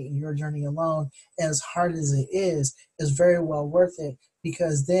journey and your journey alone. And as hard as it is, it's very well worth it,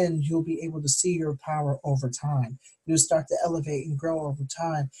 because then you'll be able to see your power over time. You'll start to elevate and grow over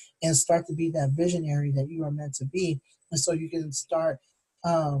time and start to be that visionary that you are meant to be. And so you can start,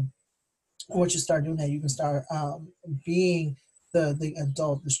 once you start doing that, you can start being the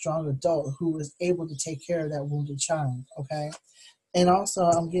adult, the strong adult who is able to take care of that wounded child. Okay. And also,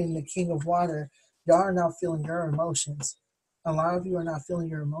 I'm getting the King of Water. Y'all are not feeling your emotions. A lot of you are not feeling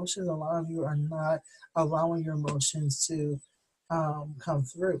your emotions. A lot of you are not allowing your emotions to come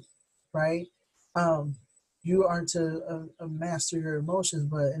through, right? Um, you are to master your emotions,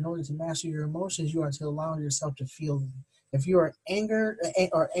 but in order to master your emotions, you are to allow yourself to feel them. If you are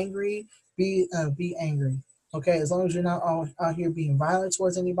or angry, be angry. Okay, as long as you're not out here being violent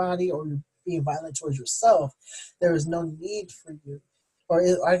towards anybody, or you're being violent towards yourself, there is no need for you. Or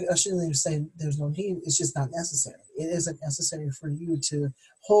I shouldn't even say there's no need. It's just not necessary. It isn't necessary for you to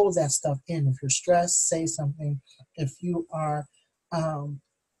hold that stuff in. If you're stressed, say something. If you are um,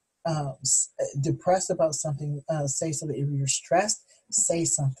 uh, depressed about something, say something. If you're stressed, say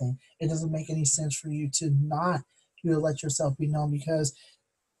something. It doesn't make any sense for you to not, let yourself be known, because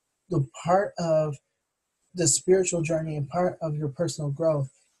the part of the spiritual journey and part of your personal growth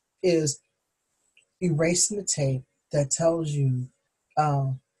is erasing the tape that tells you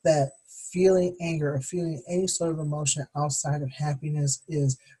that feeling anger or feeling any sort of emotion outside of happiness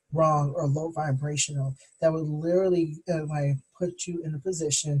is wrong or low vibrational. That would literally like put you in a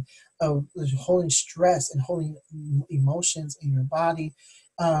position of holding stress and holding emotions in your body,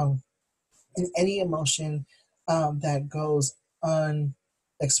 and any emotion that goes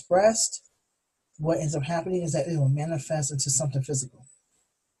unexpressed. What ends up happening is that it will manifest into something physical.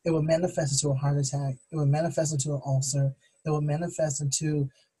 It will manifest into a heart attack. It will manifest into an ulcer. It will manifest into,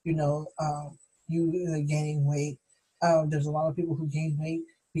 you gaining weight. There's a lot of people who gain weight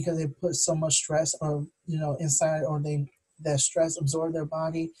because they put so much stress, or inside, or that stress absorb their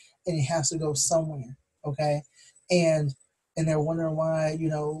body, and it has to go somewhere. Okay, and they're wondering why,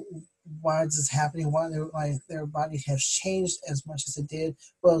 why is this happening? Why their body has changed as much as it did?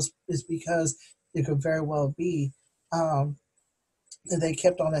 Well, it's because it could very well be. They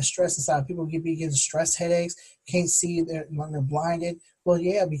kept all that stress inside. People be getting stress headaches, can't see, when they're blinded. Well,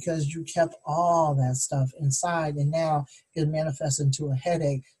 yeah, because you kept all that stuff inside, and now it manifests into a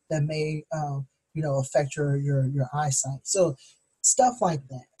headache that may, affect your eyesight. So stuff like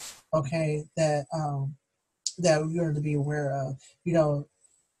that, okay, that you're to be aware of. You know,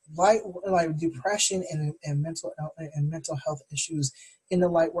 like depression and mental health issues in the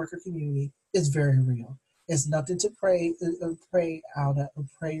light worker community is very real. It's nothing to pray out of,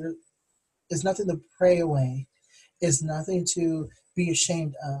 pray. It's nothing to pray away. It's nothing to be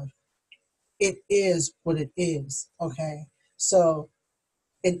ashamed of. It is what it is. Okay, so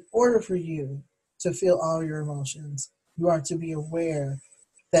in order for you to feel all your emotions, you are to be aware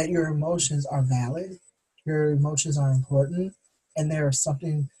that your emotions are valid, your emotions are important, and there is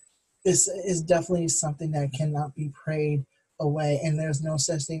something, is definitely something that cannot be prayed away. And there's no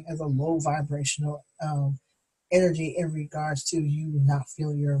such thing as a low vibrational energy in regards to you not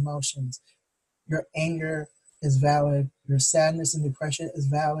feeling your emotions. Your anger is valid. Your sadness and depression is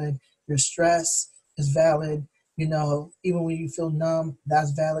valid. Your stress is valid. Even when you feel numb,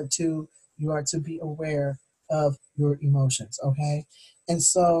 that's valid too. You are to be aware of your emotions. Okay. And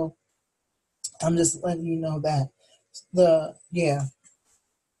so I'm just letting you know that yeah.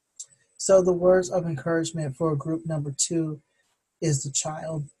 So the words of encouragement for group number 2 is the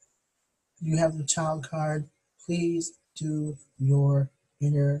child. You have the child card. Please do your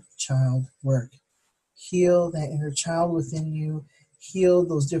inner child work. Heal that inner child within you. Heal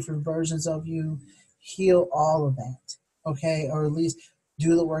those different versions of you. Heal all of that. Okay, or at least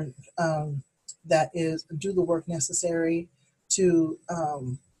do the work. Do the work necessary to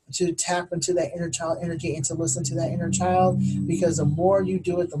tap into that inner child energy and to listen to that inner child. Because the more you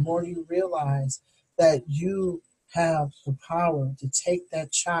do it, the more you realize that you have the power to take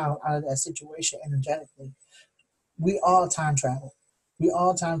that child out of that situation energetically. We all time travel. We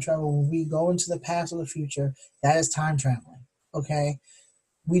all time travel. When we go into the past or the future, that is time traveling. Okay,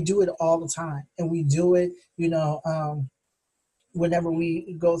 we do it all the time, and we do it. Whenever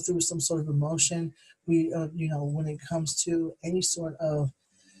we go through some sort of emotion, when it comes to any sort of,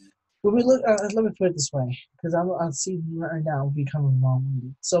 when we look, let me put it this way, because I see right now becoming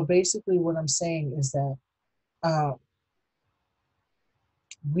long-winded. So basically, what I'm saying is that uh,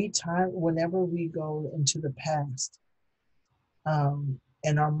 whenever we go into the past,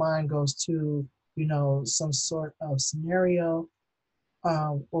 and our mind goes to some sort of scenario,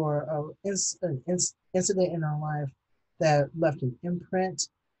 or an incident in our life that left an imprint,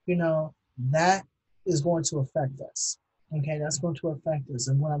 that is going to affect us. Okay, that's going to affect us.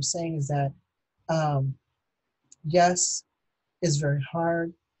 And what I'm saying is that, um, yes, it's very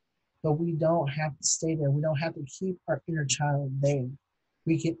hard, but we don't have to stay there. We don't have to keep our inner child there.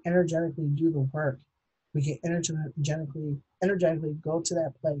 We can energetically do the work. We can energetically go to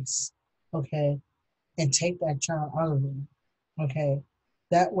that place, okay, and take that child out of them, okay.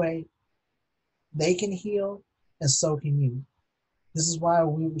 That way, they can heal, and so can you. This is why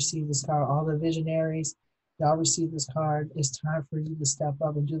we receive this card. All the visionaries, y'all receive this card. It's time for you to step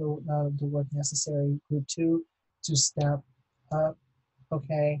up and do the work necessary. Group 2, to step up,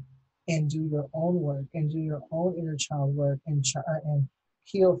 okay, and do your own work and do your own inner child work and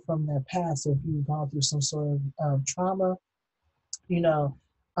heal from that past. If you've gone through some sort of trauma, you know,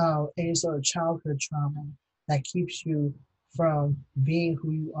 any sort of childhood trauma that keeps you from being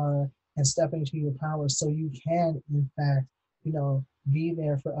who you are and stepping to your power so you can, in fact, be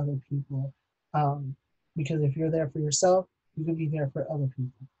there for other people. Because if you're there for yourself, you can be there for other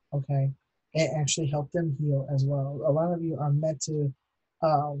people, okay? And actually help them heal as well. A lot of you are meant to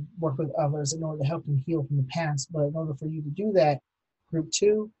work with others in order to help them heal from the past, but in order for you to do that, group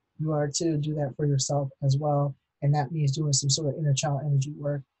 2, you are to do that for yourself as well, and that means doing some sort of inner child energy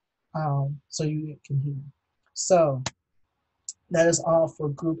work, so you can heal. So that is all for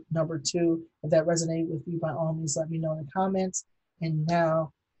group number 2. If that resonated with you, by all means, let me know in the comments. And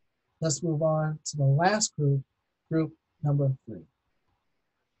now let's move on to the last group, group number 3.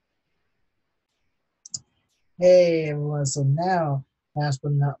 Hey everyone, so now, last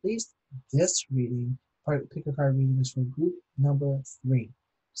but not least, this reading, pick a card reading, is for group number 3.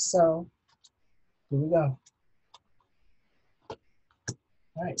 So here we go.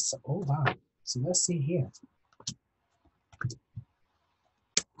 All right, so, oh wow. So let's see here.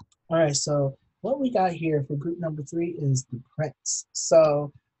 All right, so what we got here for group number 3 is the Prince.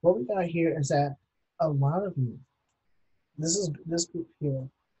 So what we got here is that a lot of you, this group here,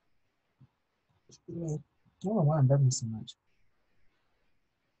 I don't know why I'm burping so much.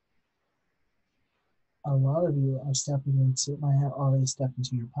 A lot of you are might have already stepped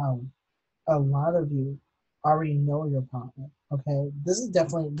into your power. A lot of you already know your power, okay?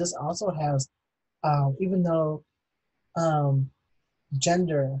 This also has, even though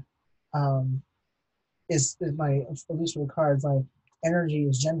gender is like, at least for the cards, like energy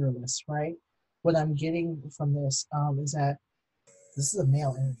is genderless, right? What I'm getting from this is that this is a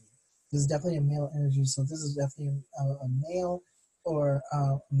male energy. This is definitely a male energy. So this is definitely a male or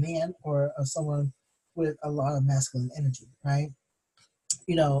a man or someone with a lot of masculine energy, right?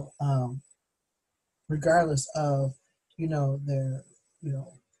 You know, regardless of, their, you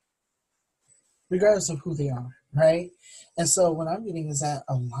know, regardless of who they are, right? And so what I'm getting is that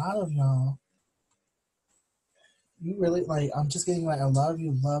a lot of y'all, you really, like, I'm just getting like a lot of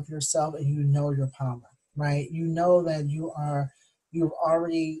you love yourself and you know your power, right? You know that you've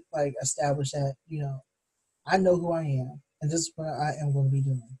already like established that, I know who I am and this is what I am going to be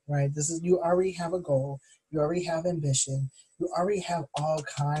doing, right? You already have a goal, you already have ambition, you already have all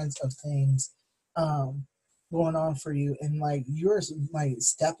kinds of things um, going on for you, and like you're like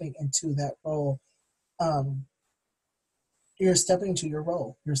stepping into that role. Um, you're stepping into your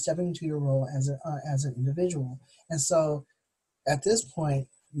role. You're stepping into your role as an individual, and so at this point,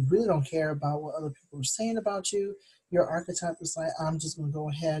 you really don't care about what other people are saying about you. Your archetype is like, I'm just going to go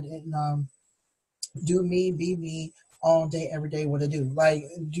ahead and do me, be me, all day, every day. What I do, like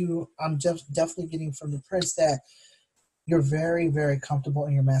I'm just definitely getting from the Prince that you're very, very comfortable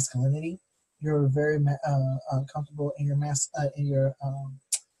in your masculinity. You're very comfortable in your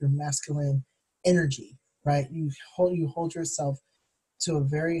masculine energy, right? You hold yourself to a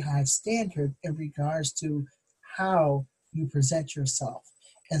very high standard in regards to how you present yourself.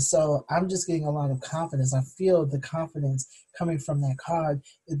 And so I'm just getting a lot of confidence. I feel the confidence coming from that card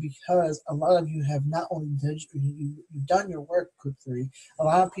is because a lot of you have not only you've done your work, group 3, a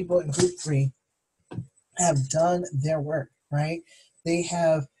lot of people in group 3 have done their work, right?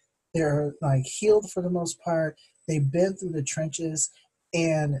 They're like healed for the most part. They've been through the trenches,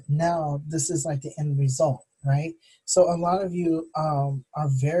 and now this is like the end result, right? So a lot of you are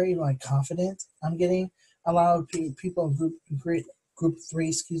very like confident. I'm getting a lot of people in group 3,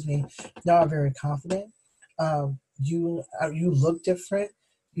 excuse me, now are very confident. You look different,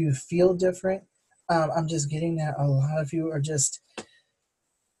 you feel different. I'm just getting that a lot of you are just,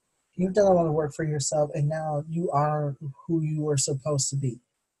 you've done a lot of work for yourself, and now you are who you were supposed to be,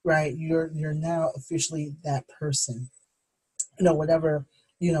 right? You're now officially that person, whatever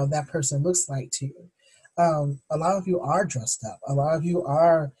that person looks like to you. A lot of you are dressed up. A lot of you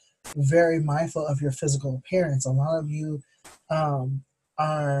are very mindful of your physical appearance. A lot of you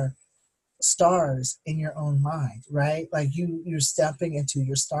are stars in your own mind, right? Like you're stepping into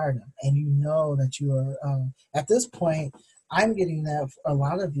your stardom, and you know that you are. At this point, I'm getting that a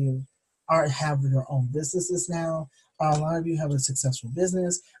lot of you are have your own businesses now. A lot of you have a successful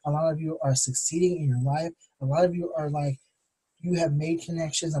business. A lot of you are succeeding in your life. A lot of you are like you have made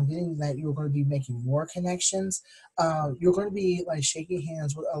connections. I'm getting that you're going to be making more connections. You're going to be like shaking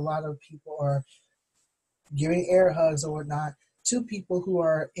hands with a lot of people, or giving air hugs or whatnot to people who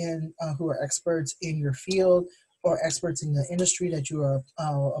are who are experts in your field, or experts in the industry that you are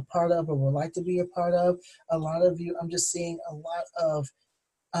a part of or would like to be a part of. A lot of you, I'm just seeing a lot of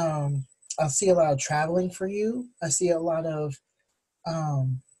I see a lot of traveling for you.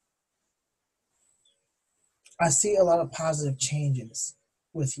 Um, I see a lot of positive changes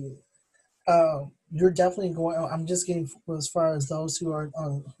with you. You're definitely going. I'm just getting as far as those who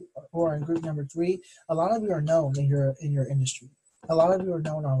are in group number 3. A lot of you are known in your industry. A lot of you are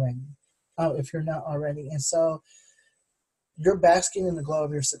known already, if you're not already. And so you're basking in the glow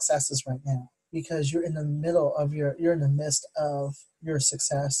of your successes right now, because you're in the middle of you're in the midst of your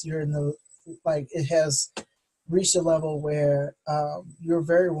success. You're in the like it has reached a level where you're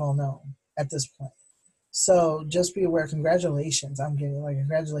very well known at this point. So just be aware. Congratulations. I'm getting like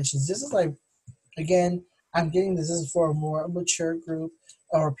congratulations. This is like, again, I'm getting this is for a more mature group,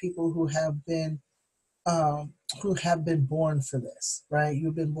 or people who have been born for this, right?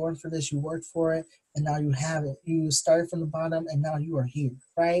 You've been born for this. You worked for it, and now you have it. You started from the bottom, and now you are here,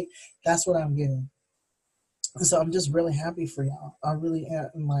 right? That's what I'm getting. So I'm just really happy for y'all. I really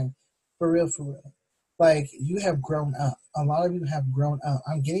am, like, for real, for real. Like, you have grown up. A lot of you have grown up.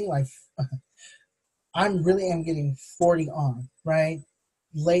 I'm getting like I'm really am getting 40 on, right?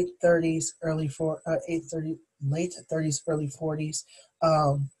 Late 30s, late 30s, early 40s.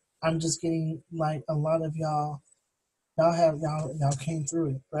 I'm just getting like a lot of y'all came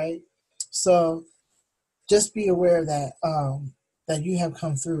through it, right? So just be aware that that you have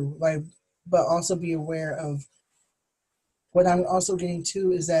come through, like, but also be aware of what I'm also getting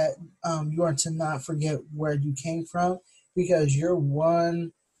to is that you are to not forget where you came from, because you're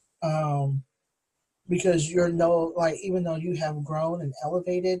one um because you're no like even though you have grown and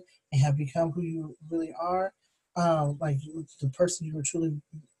elevated and have become who you really are, like the person you were truly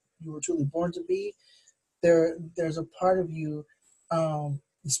born to be. There's a part of you, the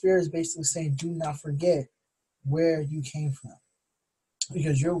spirit is basically saying, do not forget where you came from,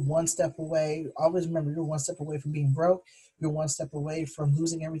 because you're one step away. Always remember, you're one step away from being broke. You're one step away from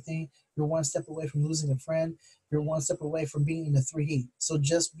losing everything. You're one step away from losing a friend. You're one step away from being in the 3D. So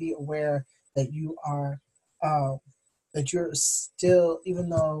just be aware that you are, uh, that you're still, even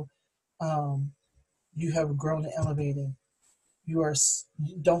though um, you have grown and elevated, you are.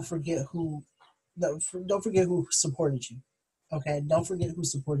 Don't forget who. Don't forget who supported you. Okay, don't forget who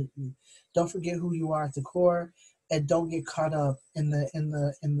supported you. Don't forget who you are at the core, and don't get caught up in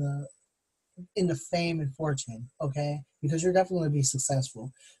the fame and fortune, okay? Because you're definitely going to be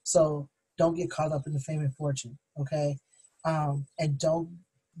successful. So don't get caught up in the fame and fortune, okay? And don't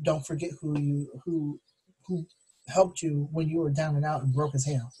forget who helped you when you were down and out and broke as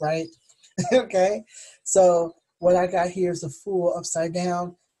hell, right? Okay. So what I got here is the Fool upside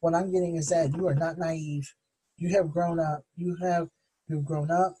down. What I'm getting is that you are not naive. You have grown up. You've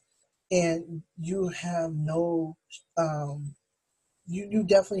grown up, and you have no you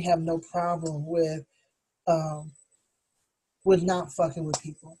definitely have no problem um, with not fucking with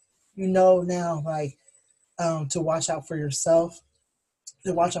people. You know now, like, to watch out for yourself,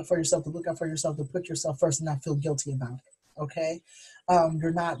 to watch out for yourself, to look out for yourself, to put yourself first and not feel guilty about it. Okay?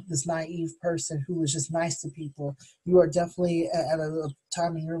 You're not this naive person who is just nice to people. You are definitely at a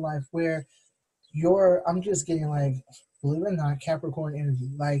time in your life where I'm just getting like, believe it or not, Capricorn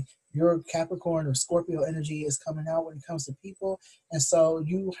energy. Like your Capricorn or Scorpio energy is coming out when it comes to people. And so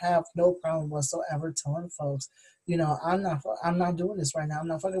you have no problem whatsoever telling folks, I'm not doing this right now. I'm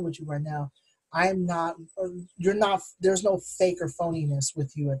not fucking with you right now. I'm not, you're not, there's no fake or phoniness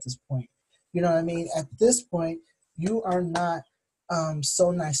with you at this point. You know what I mean? At this point, you are not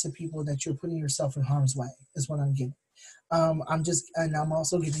so nice to people that you're putting yourself in harm's way, is what I'm getting. I'm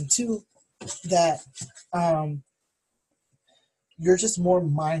also getting too that um, you're just more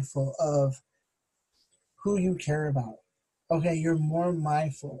mindful of who you care about. Okay, you're more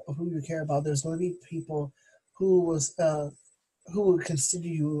mindful of who you care about. There's going to be people who will consider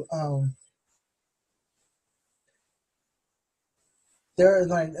you. They're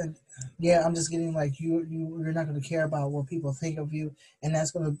like, yeah, I'm just getting like you're not going to care about what people think of you, and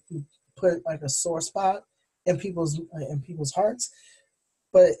that's going to put like a sore spot in people's hearts,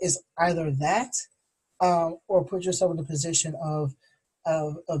 but it's either that, or put yourself in a position of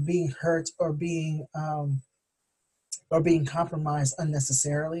being hurt or being compromised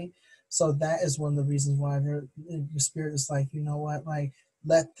unnecessarily. So that is one of the reasons why the spirit is like, you know what, like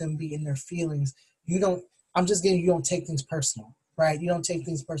let them be in their feelings. You don't. I'm just getting. You don't take things personal, right? You don't take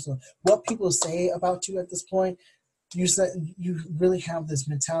things personal. What people say about you at this point, you said you really have this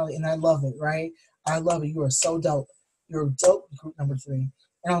mentality, and I love it, right? I love it. You are so dope. You're dope. Group number 3.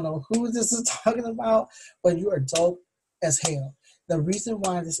 I don't know who this is talking about, but you are dope as hell. The reason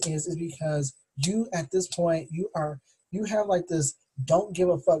why this is because you at this point you have like this don't give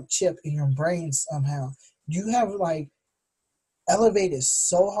a fuck chip in your brain somehow. You have like elevated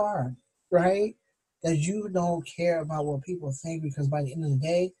so hard, right? That you don't care about what people think because by the end of the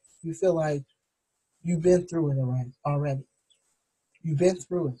day, you feel like you've been through it already. You've been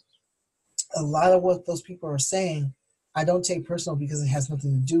through it. A lot of what those people are saying, I don't take personal because it has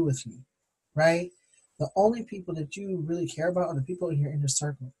nothing to do with me, right? The only people that you really care about are the people in your inner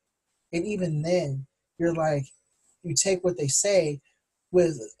circle. And even then, you're like, you take what they say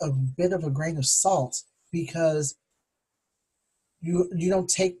with a bit of a grain of salt because you don't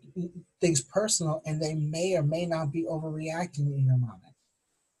take things personal and they may or may not be overreacting in your mind.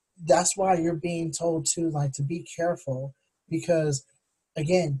 That's why you're being told to like to be careful because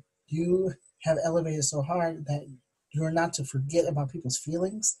again, you have elevated so hard that you're not to forget about people's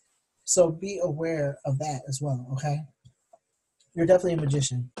feelings. So be aware of that as well, okay? You're definitely a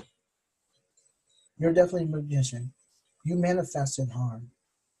magician. You're definitely a magician. You manifested harm.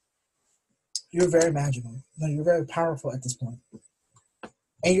 You're very magical. No, you're very powerful at this point.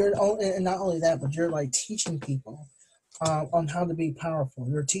 And and not only that, but you're like teaching people on how to be powerful.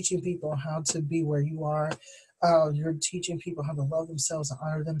 You're teaching people how to be where you are. You're teaching people how to love themselves and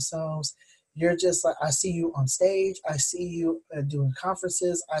honor themselves. You're just like, I see you on stage. I see you doing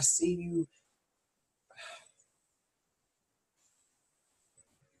conferences. I see you.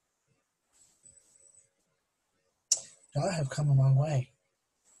 Y'all have come a long way.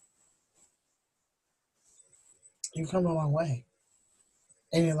 You've come a long way.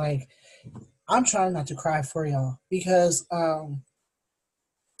 And you're like, I'm trying not to cry for y'all because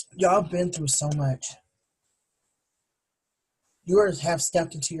y'all been through so much. You have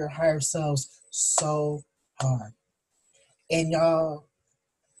stepped into your higher selves so hard. And y'all,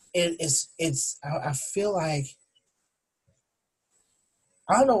 I feel like,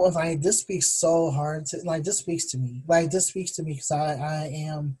 I don't know if this speaks so hard to, like, this speaks to me. Like, this speaks to me because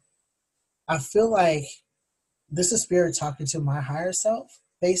I feel like this is spirit talking to my higher self,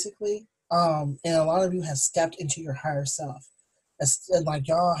 basically. And a lot of you have stepped into your higher self. And like,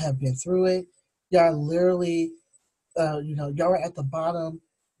 y'all have been through it. Y'all literally, y'all are at the bottom.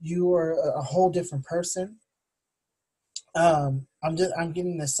 You are a whole different person. I'm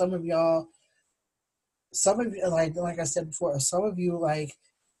getting that some of you, like I said before, some of you, like,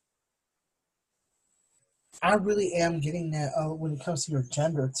 I really am getting that when it comes to your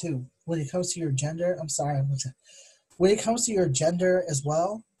gender too. When it comes to your gender, I'm sorry. When it comes to your gender as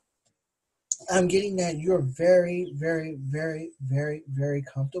well, I'm getting that you're very, very, very, very, very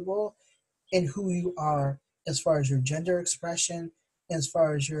comfortable in who you are as far as your gender expression, as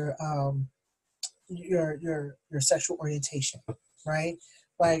far as your sexual orientation, right?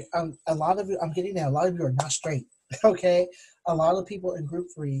 Like a lot of you, I'm getting that a lot of you are not straight. Okay, a lot of people in group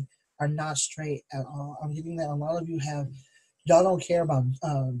 3 are not straight at all. I'm getting that a lot of you have, y'all don't care about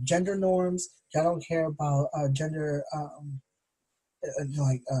gender norms. Y'all don't care about gender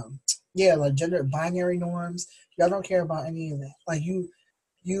like yeah, like gender binary norms. Y'all don't care about any of that. Like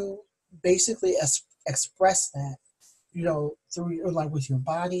you basically express that, through like with your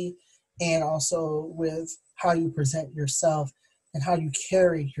body and also with how you present yourself and how you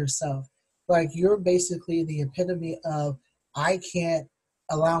carry yourself. Like you're basically the epitome of, I can't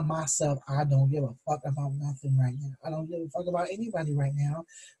allow myself, I don't give a fuck about nothing right now. I don't give a fuck about anybody right now.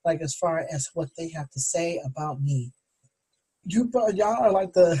 Like as far as what they have to say about me. Y'all are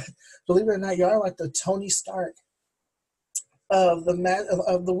like believe it or not, y'all are like the Tony Stark of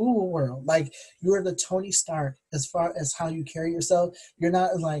of the woo woo world. Like you're the Tony Stark as far as how you carry yourself. You're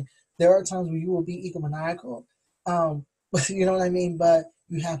not like, there are times where you will be egomaniacal, you know what I mean. But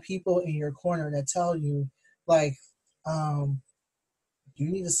you have people in your corner that tell you like, you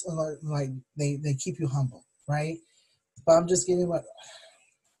need to like they keep you humble, right? But I'm just getting like,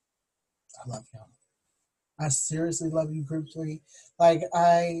 I love y'all. I seriously love you, Group 3. Like,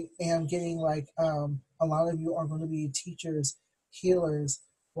 I am getting, like, a lot of you are going to be teachers, healers,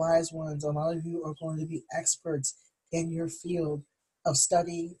 wise ones. A lot of you are going to be experts in your field of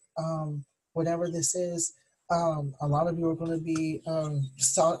study whatever this is. A lot of you are going to be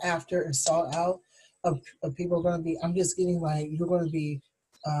sought after and sought out. Of people are going to be. I'm just getting like you're going to be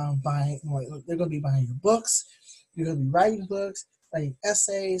buying. Like, they're going to be buying your books. You're going to be writing books, writing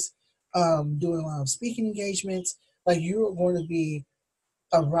essays, doing a lot of speaking engagements. Like you are going to be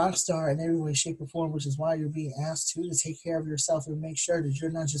a rock star in every way, shape, or form, which is why you're being asked to take care of yourself and make sure that you're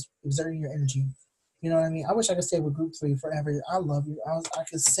not just exerting your energy. You know what I mean? I wish I could stay with Group 3 forever. I love you. I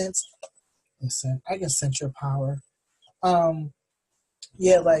can sense, listen, I can sense your power. Um,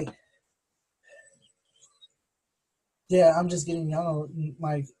 yeah, like, yeah, I'm just getting y'all,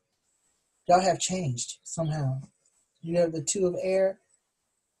 like, y'all have changed somehow. You know, the two of air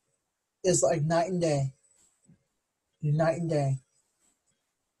is like night and day. Night and day.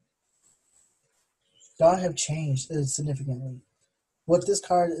 Y'all have changed significantly. What this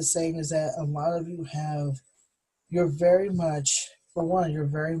card is saying is that a lot of you have, you're very much, for one, you're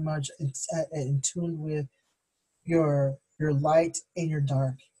very much in tune with your light and your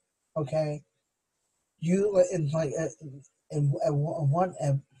dark. Okay, you and like and one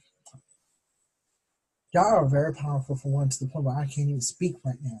y'all are very powerful for one to the point where I can't even speak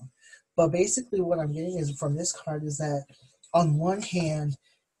right now. But basically, what I'm getting is from this card is that on one hand,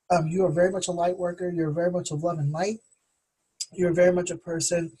 you are very much a light worker. You're very much of love and light. You're very much a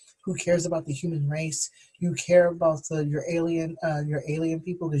person who cares about the human race. You care about your alien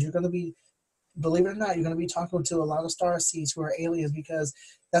people because you're going to be, believe it or not, you're going to be talking to a lot of star seeds who are aliens because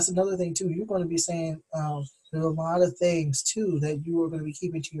that's another thing too. You're going to be saying there's a lot of things too that you are going to be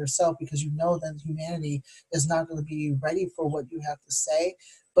keeping to yourself because you know that humanity is not going to be ready for what you have to say,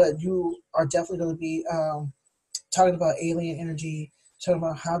 but you are definitely going to be talking about alien energy, talking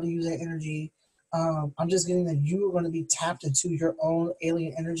about how to use that energy. I'm just getting that you are going to be tapped into your own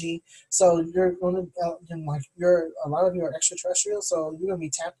alien energy. So you're going to like you're a lot of you are extraterrestrial, so you're going to be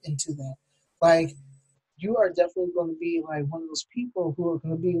tapped into that. Like you are definitely going to be like one of those people who are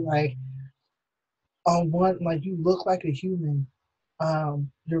going to be like on one, like you look like a human.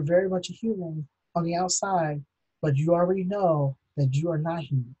 You're very much a human on the outside, but you already know that you are not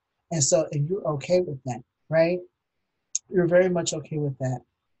human, and you're okay with that, right? You're very much okay with that.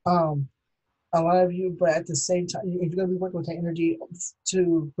 Um, a lot of you, but at the same time, if you're going to be working with that energy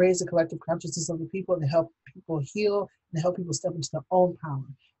to raise the collective consciousness of the people and to help people heal and to help people step into their own power.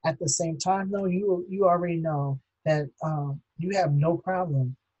 At the same time, though, you already know that you have no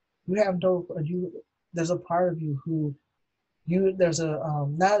problem. You have no you. There's a part of you who there's a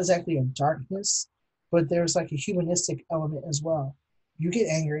not exactly a darkness, but there's like a humanistic element as well. You get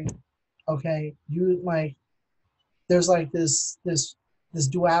angry, okay? You like there's like this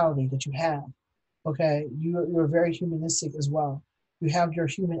duality that you have. Okay, you're very humanistic as well. You have your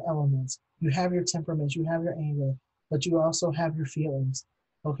human elements. You have your temperaments. You have your anger, but you also have your feelings.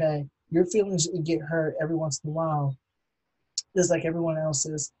 Okay, your feelings get hurt every once in a while, just like everyone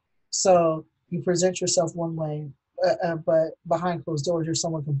else's. So you present yourself one way, but behind closed doors, you're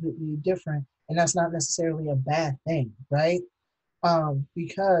someone completely different, and that's not necessarily a bad thing, right?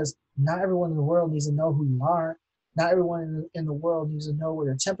 Because not everyone in the world needs to know who you are. Not everyone in the world needs to know what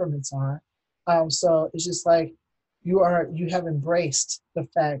your temperaments are. So it's just like you have embraced the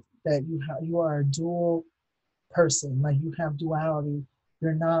fact that you are a dual person, like you have duality.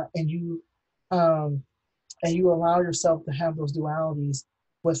 You're not, um, and you allow yourself to have those dualities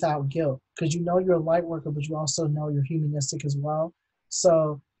without guilt because you know you're a light worker, but you also know you're humanistic as well.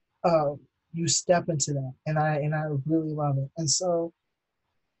 So uh, you step into that, and I really love it. And so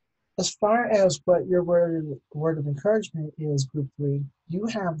as far as what your word of encouragement is, Group 3, you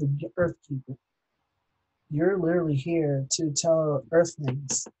have the Earth Keeper. You're literally here to tell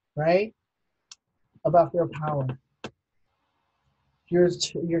Earthlings, right, about their power. You're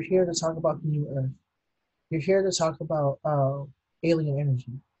here to talk about the new Earth. You're here to talk about alien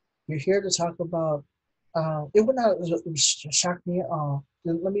energy. You're here to talk about. It would not shock me at all.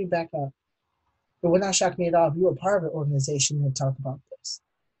 Let me back up. It would not shock me at all if you were part of an organization that talked about this,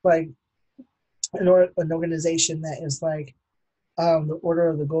 like an organization that is like the Order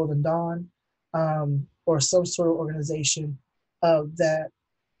of the Golden Dawn, or some sort of organization that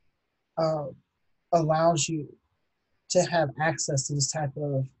uh, allows you to have access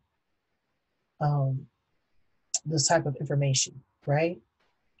to um, this type of information, right?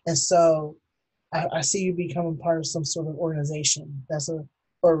 And so I see you becoming part of some sort of organization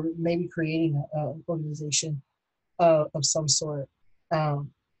or maybe creating an organization of some sort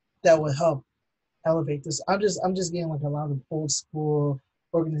um, that would help elevate this. I'm just getting like a lot of old school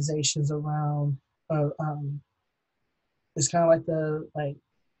organizations around. It's kind of like the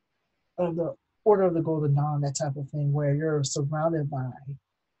Order of the Golden Dawn, that type of thing, where you're surrounded by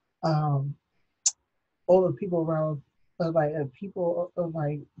um, older people around, people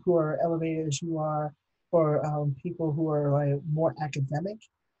like who are elevated as you are, or people who are like more academic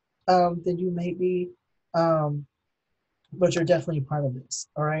than you may be. Um, but you're definitely part of this.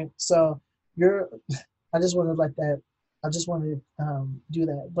 All right. So you're, I just want to let that, I just want to do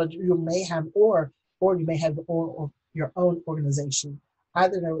that. But you may have, or you may have your own organization.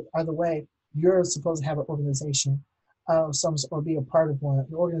 Either way, you're supposed to have an organization of some, or be a part of one.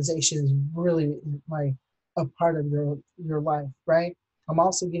 The organization is really like a part of your life, right? I'm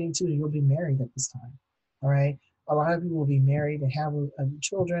also getting to, you'll be married at this time. All right. A lot of you will be married and have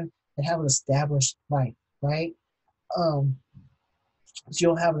children and have an established life, right? Um, so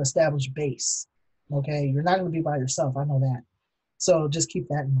you'll have an established base. Okay, you're not going to be by yourself. I know that. So just keep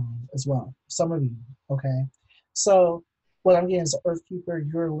that in mind as well. Some of you, okay. So what I'm getting is the Earth Keeper.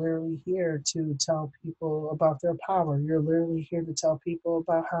 You're literally here to tell people about their power. You're literally here to tell people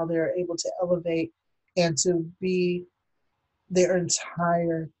about how they're able to elevate and to be their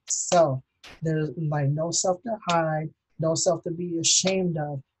entire self. There's like no self to hide, no self to be ashamed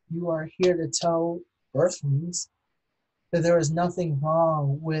of. You are here to tell Earthlings that there is nothing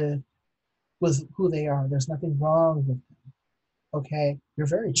wrong with who they are. There's nothing wrong with them. Okay, you're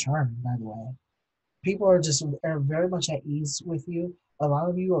very charming, by the way. People are very much at ease with you. A lot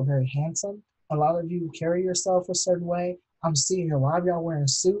of you are very handsome. A lot of you carry yourself a certain way. I'm seeing a lot of y'all wearing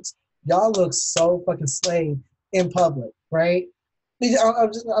suits. Y'all look so fucking slave in public, right?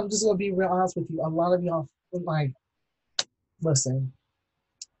 I'm just gonna be real honest with you. A lot of y'all like, listen,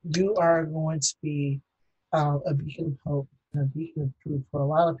 you are going to be a beacon of hope and a beacon of truth for a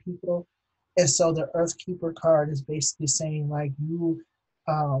lot of people. And so the Earth Keeper card is basically saying like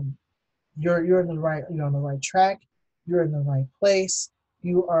um, you're in the right, you're on the right track, you're in the right place,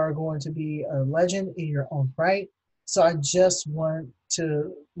 you are going to be a legend in your own right. So I just want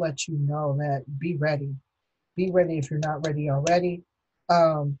to let you know that be ready. Be ready if you're not ready already.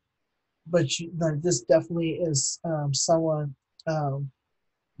 Um, but this definitely is someone. Um,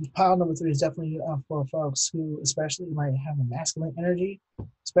 Pile number three is definitely for folks who especially might have a masculine energy,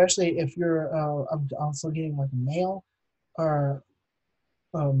 especially if you're I'm also getting like a male or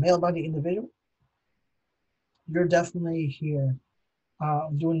a male body individual. You're definitely here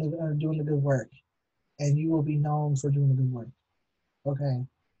doing the good work, and you will be known for doing the good work. Okay,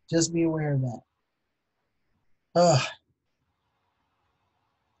 just be aware of that. Ugh,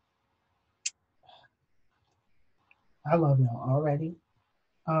 I love y'all already.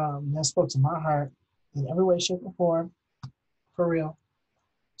 That spoke to my heart in every way, shape, or form, for real.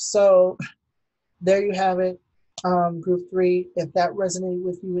 So there you have it. Group three, if that resonated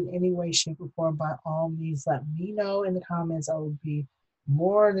with you in any way, shape, or form, by all means, let me know in the comments. I would be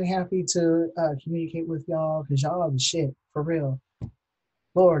more than happy to communicate with y'all because y'all are the shit, for real.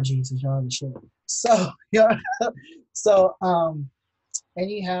 Lord Jesus, y'all are the shit. So, yeah. So,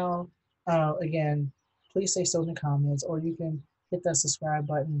 anyhow, again, please say so in the comments, or you can hit that subscribe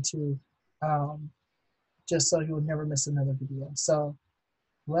button too, um, just so you will never miss another video. So,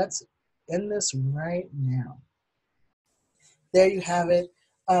 let's end this right now. There you have it.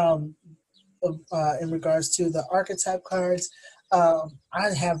 Um, in regards to the archetype cards, I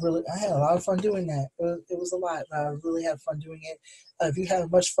had a lot of fun doing that. It was a lot. I really had fun doing it. If you have as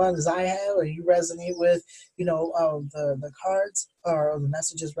much fun as I have, or you resonate with, the cards or the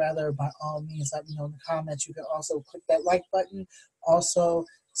messages rather, by all means, let me know in the comments. You can also click that like button. Also,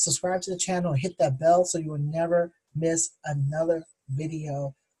 subscribe to the channel and hit that bell so you will never miss another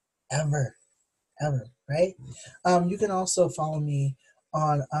video ever, ever. Right? You can also follow me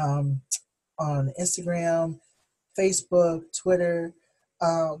on Instagram, Facebook, Twitter.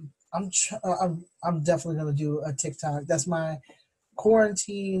 I'm definitely gonna do a TikTok. That's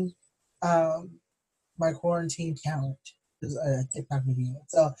quarantine um, my quarantine talent is a TikTok video.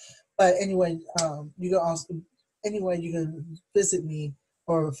 So, but anyway, you can visit me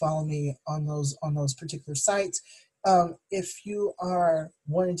or follow me on those particular sites. If you are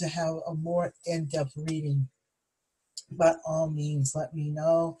wanting to have a more in-depth reading, by all means, let me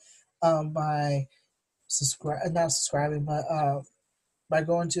know by not subscribing, but by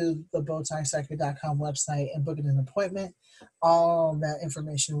going to the bowtiepsychic.com website and booking an appointment. All that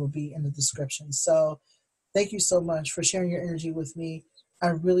information will be in the description. So thank you so much for sharing your energy with me. I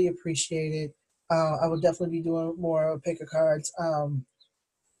really appreciate it. I will definitely be doing more pick a cards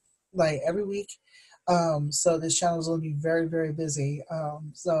like every week. So this channel is going to be very, very busy.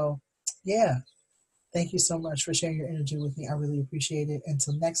 So yeah, thank you so much for sharing your energy with me. I really appreciate it.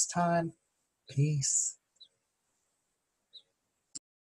 Until next time, peace.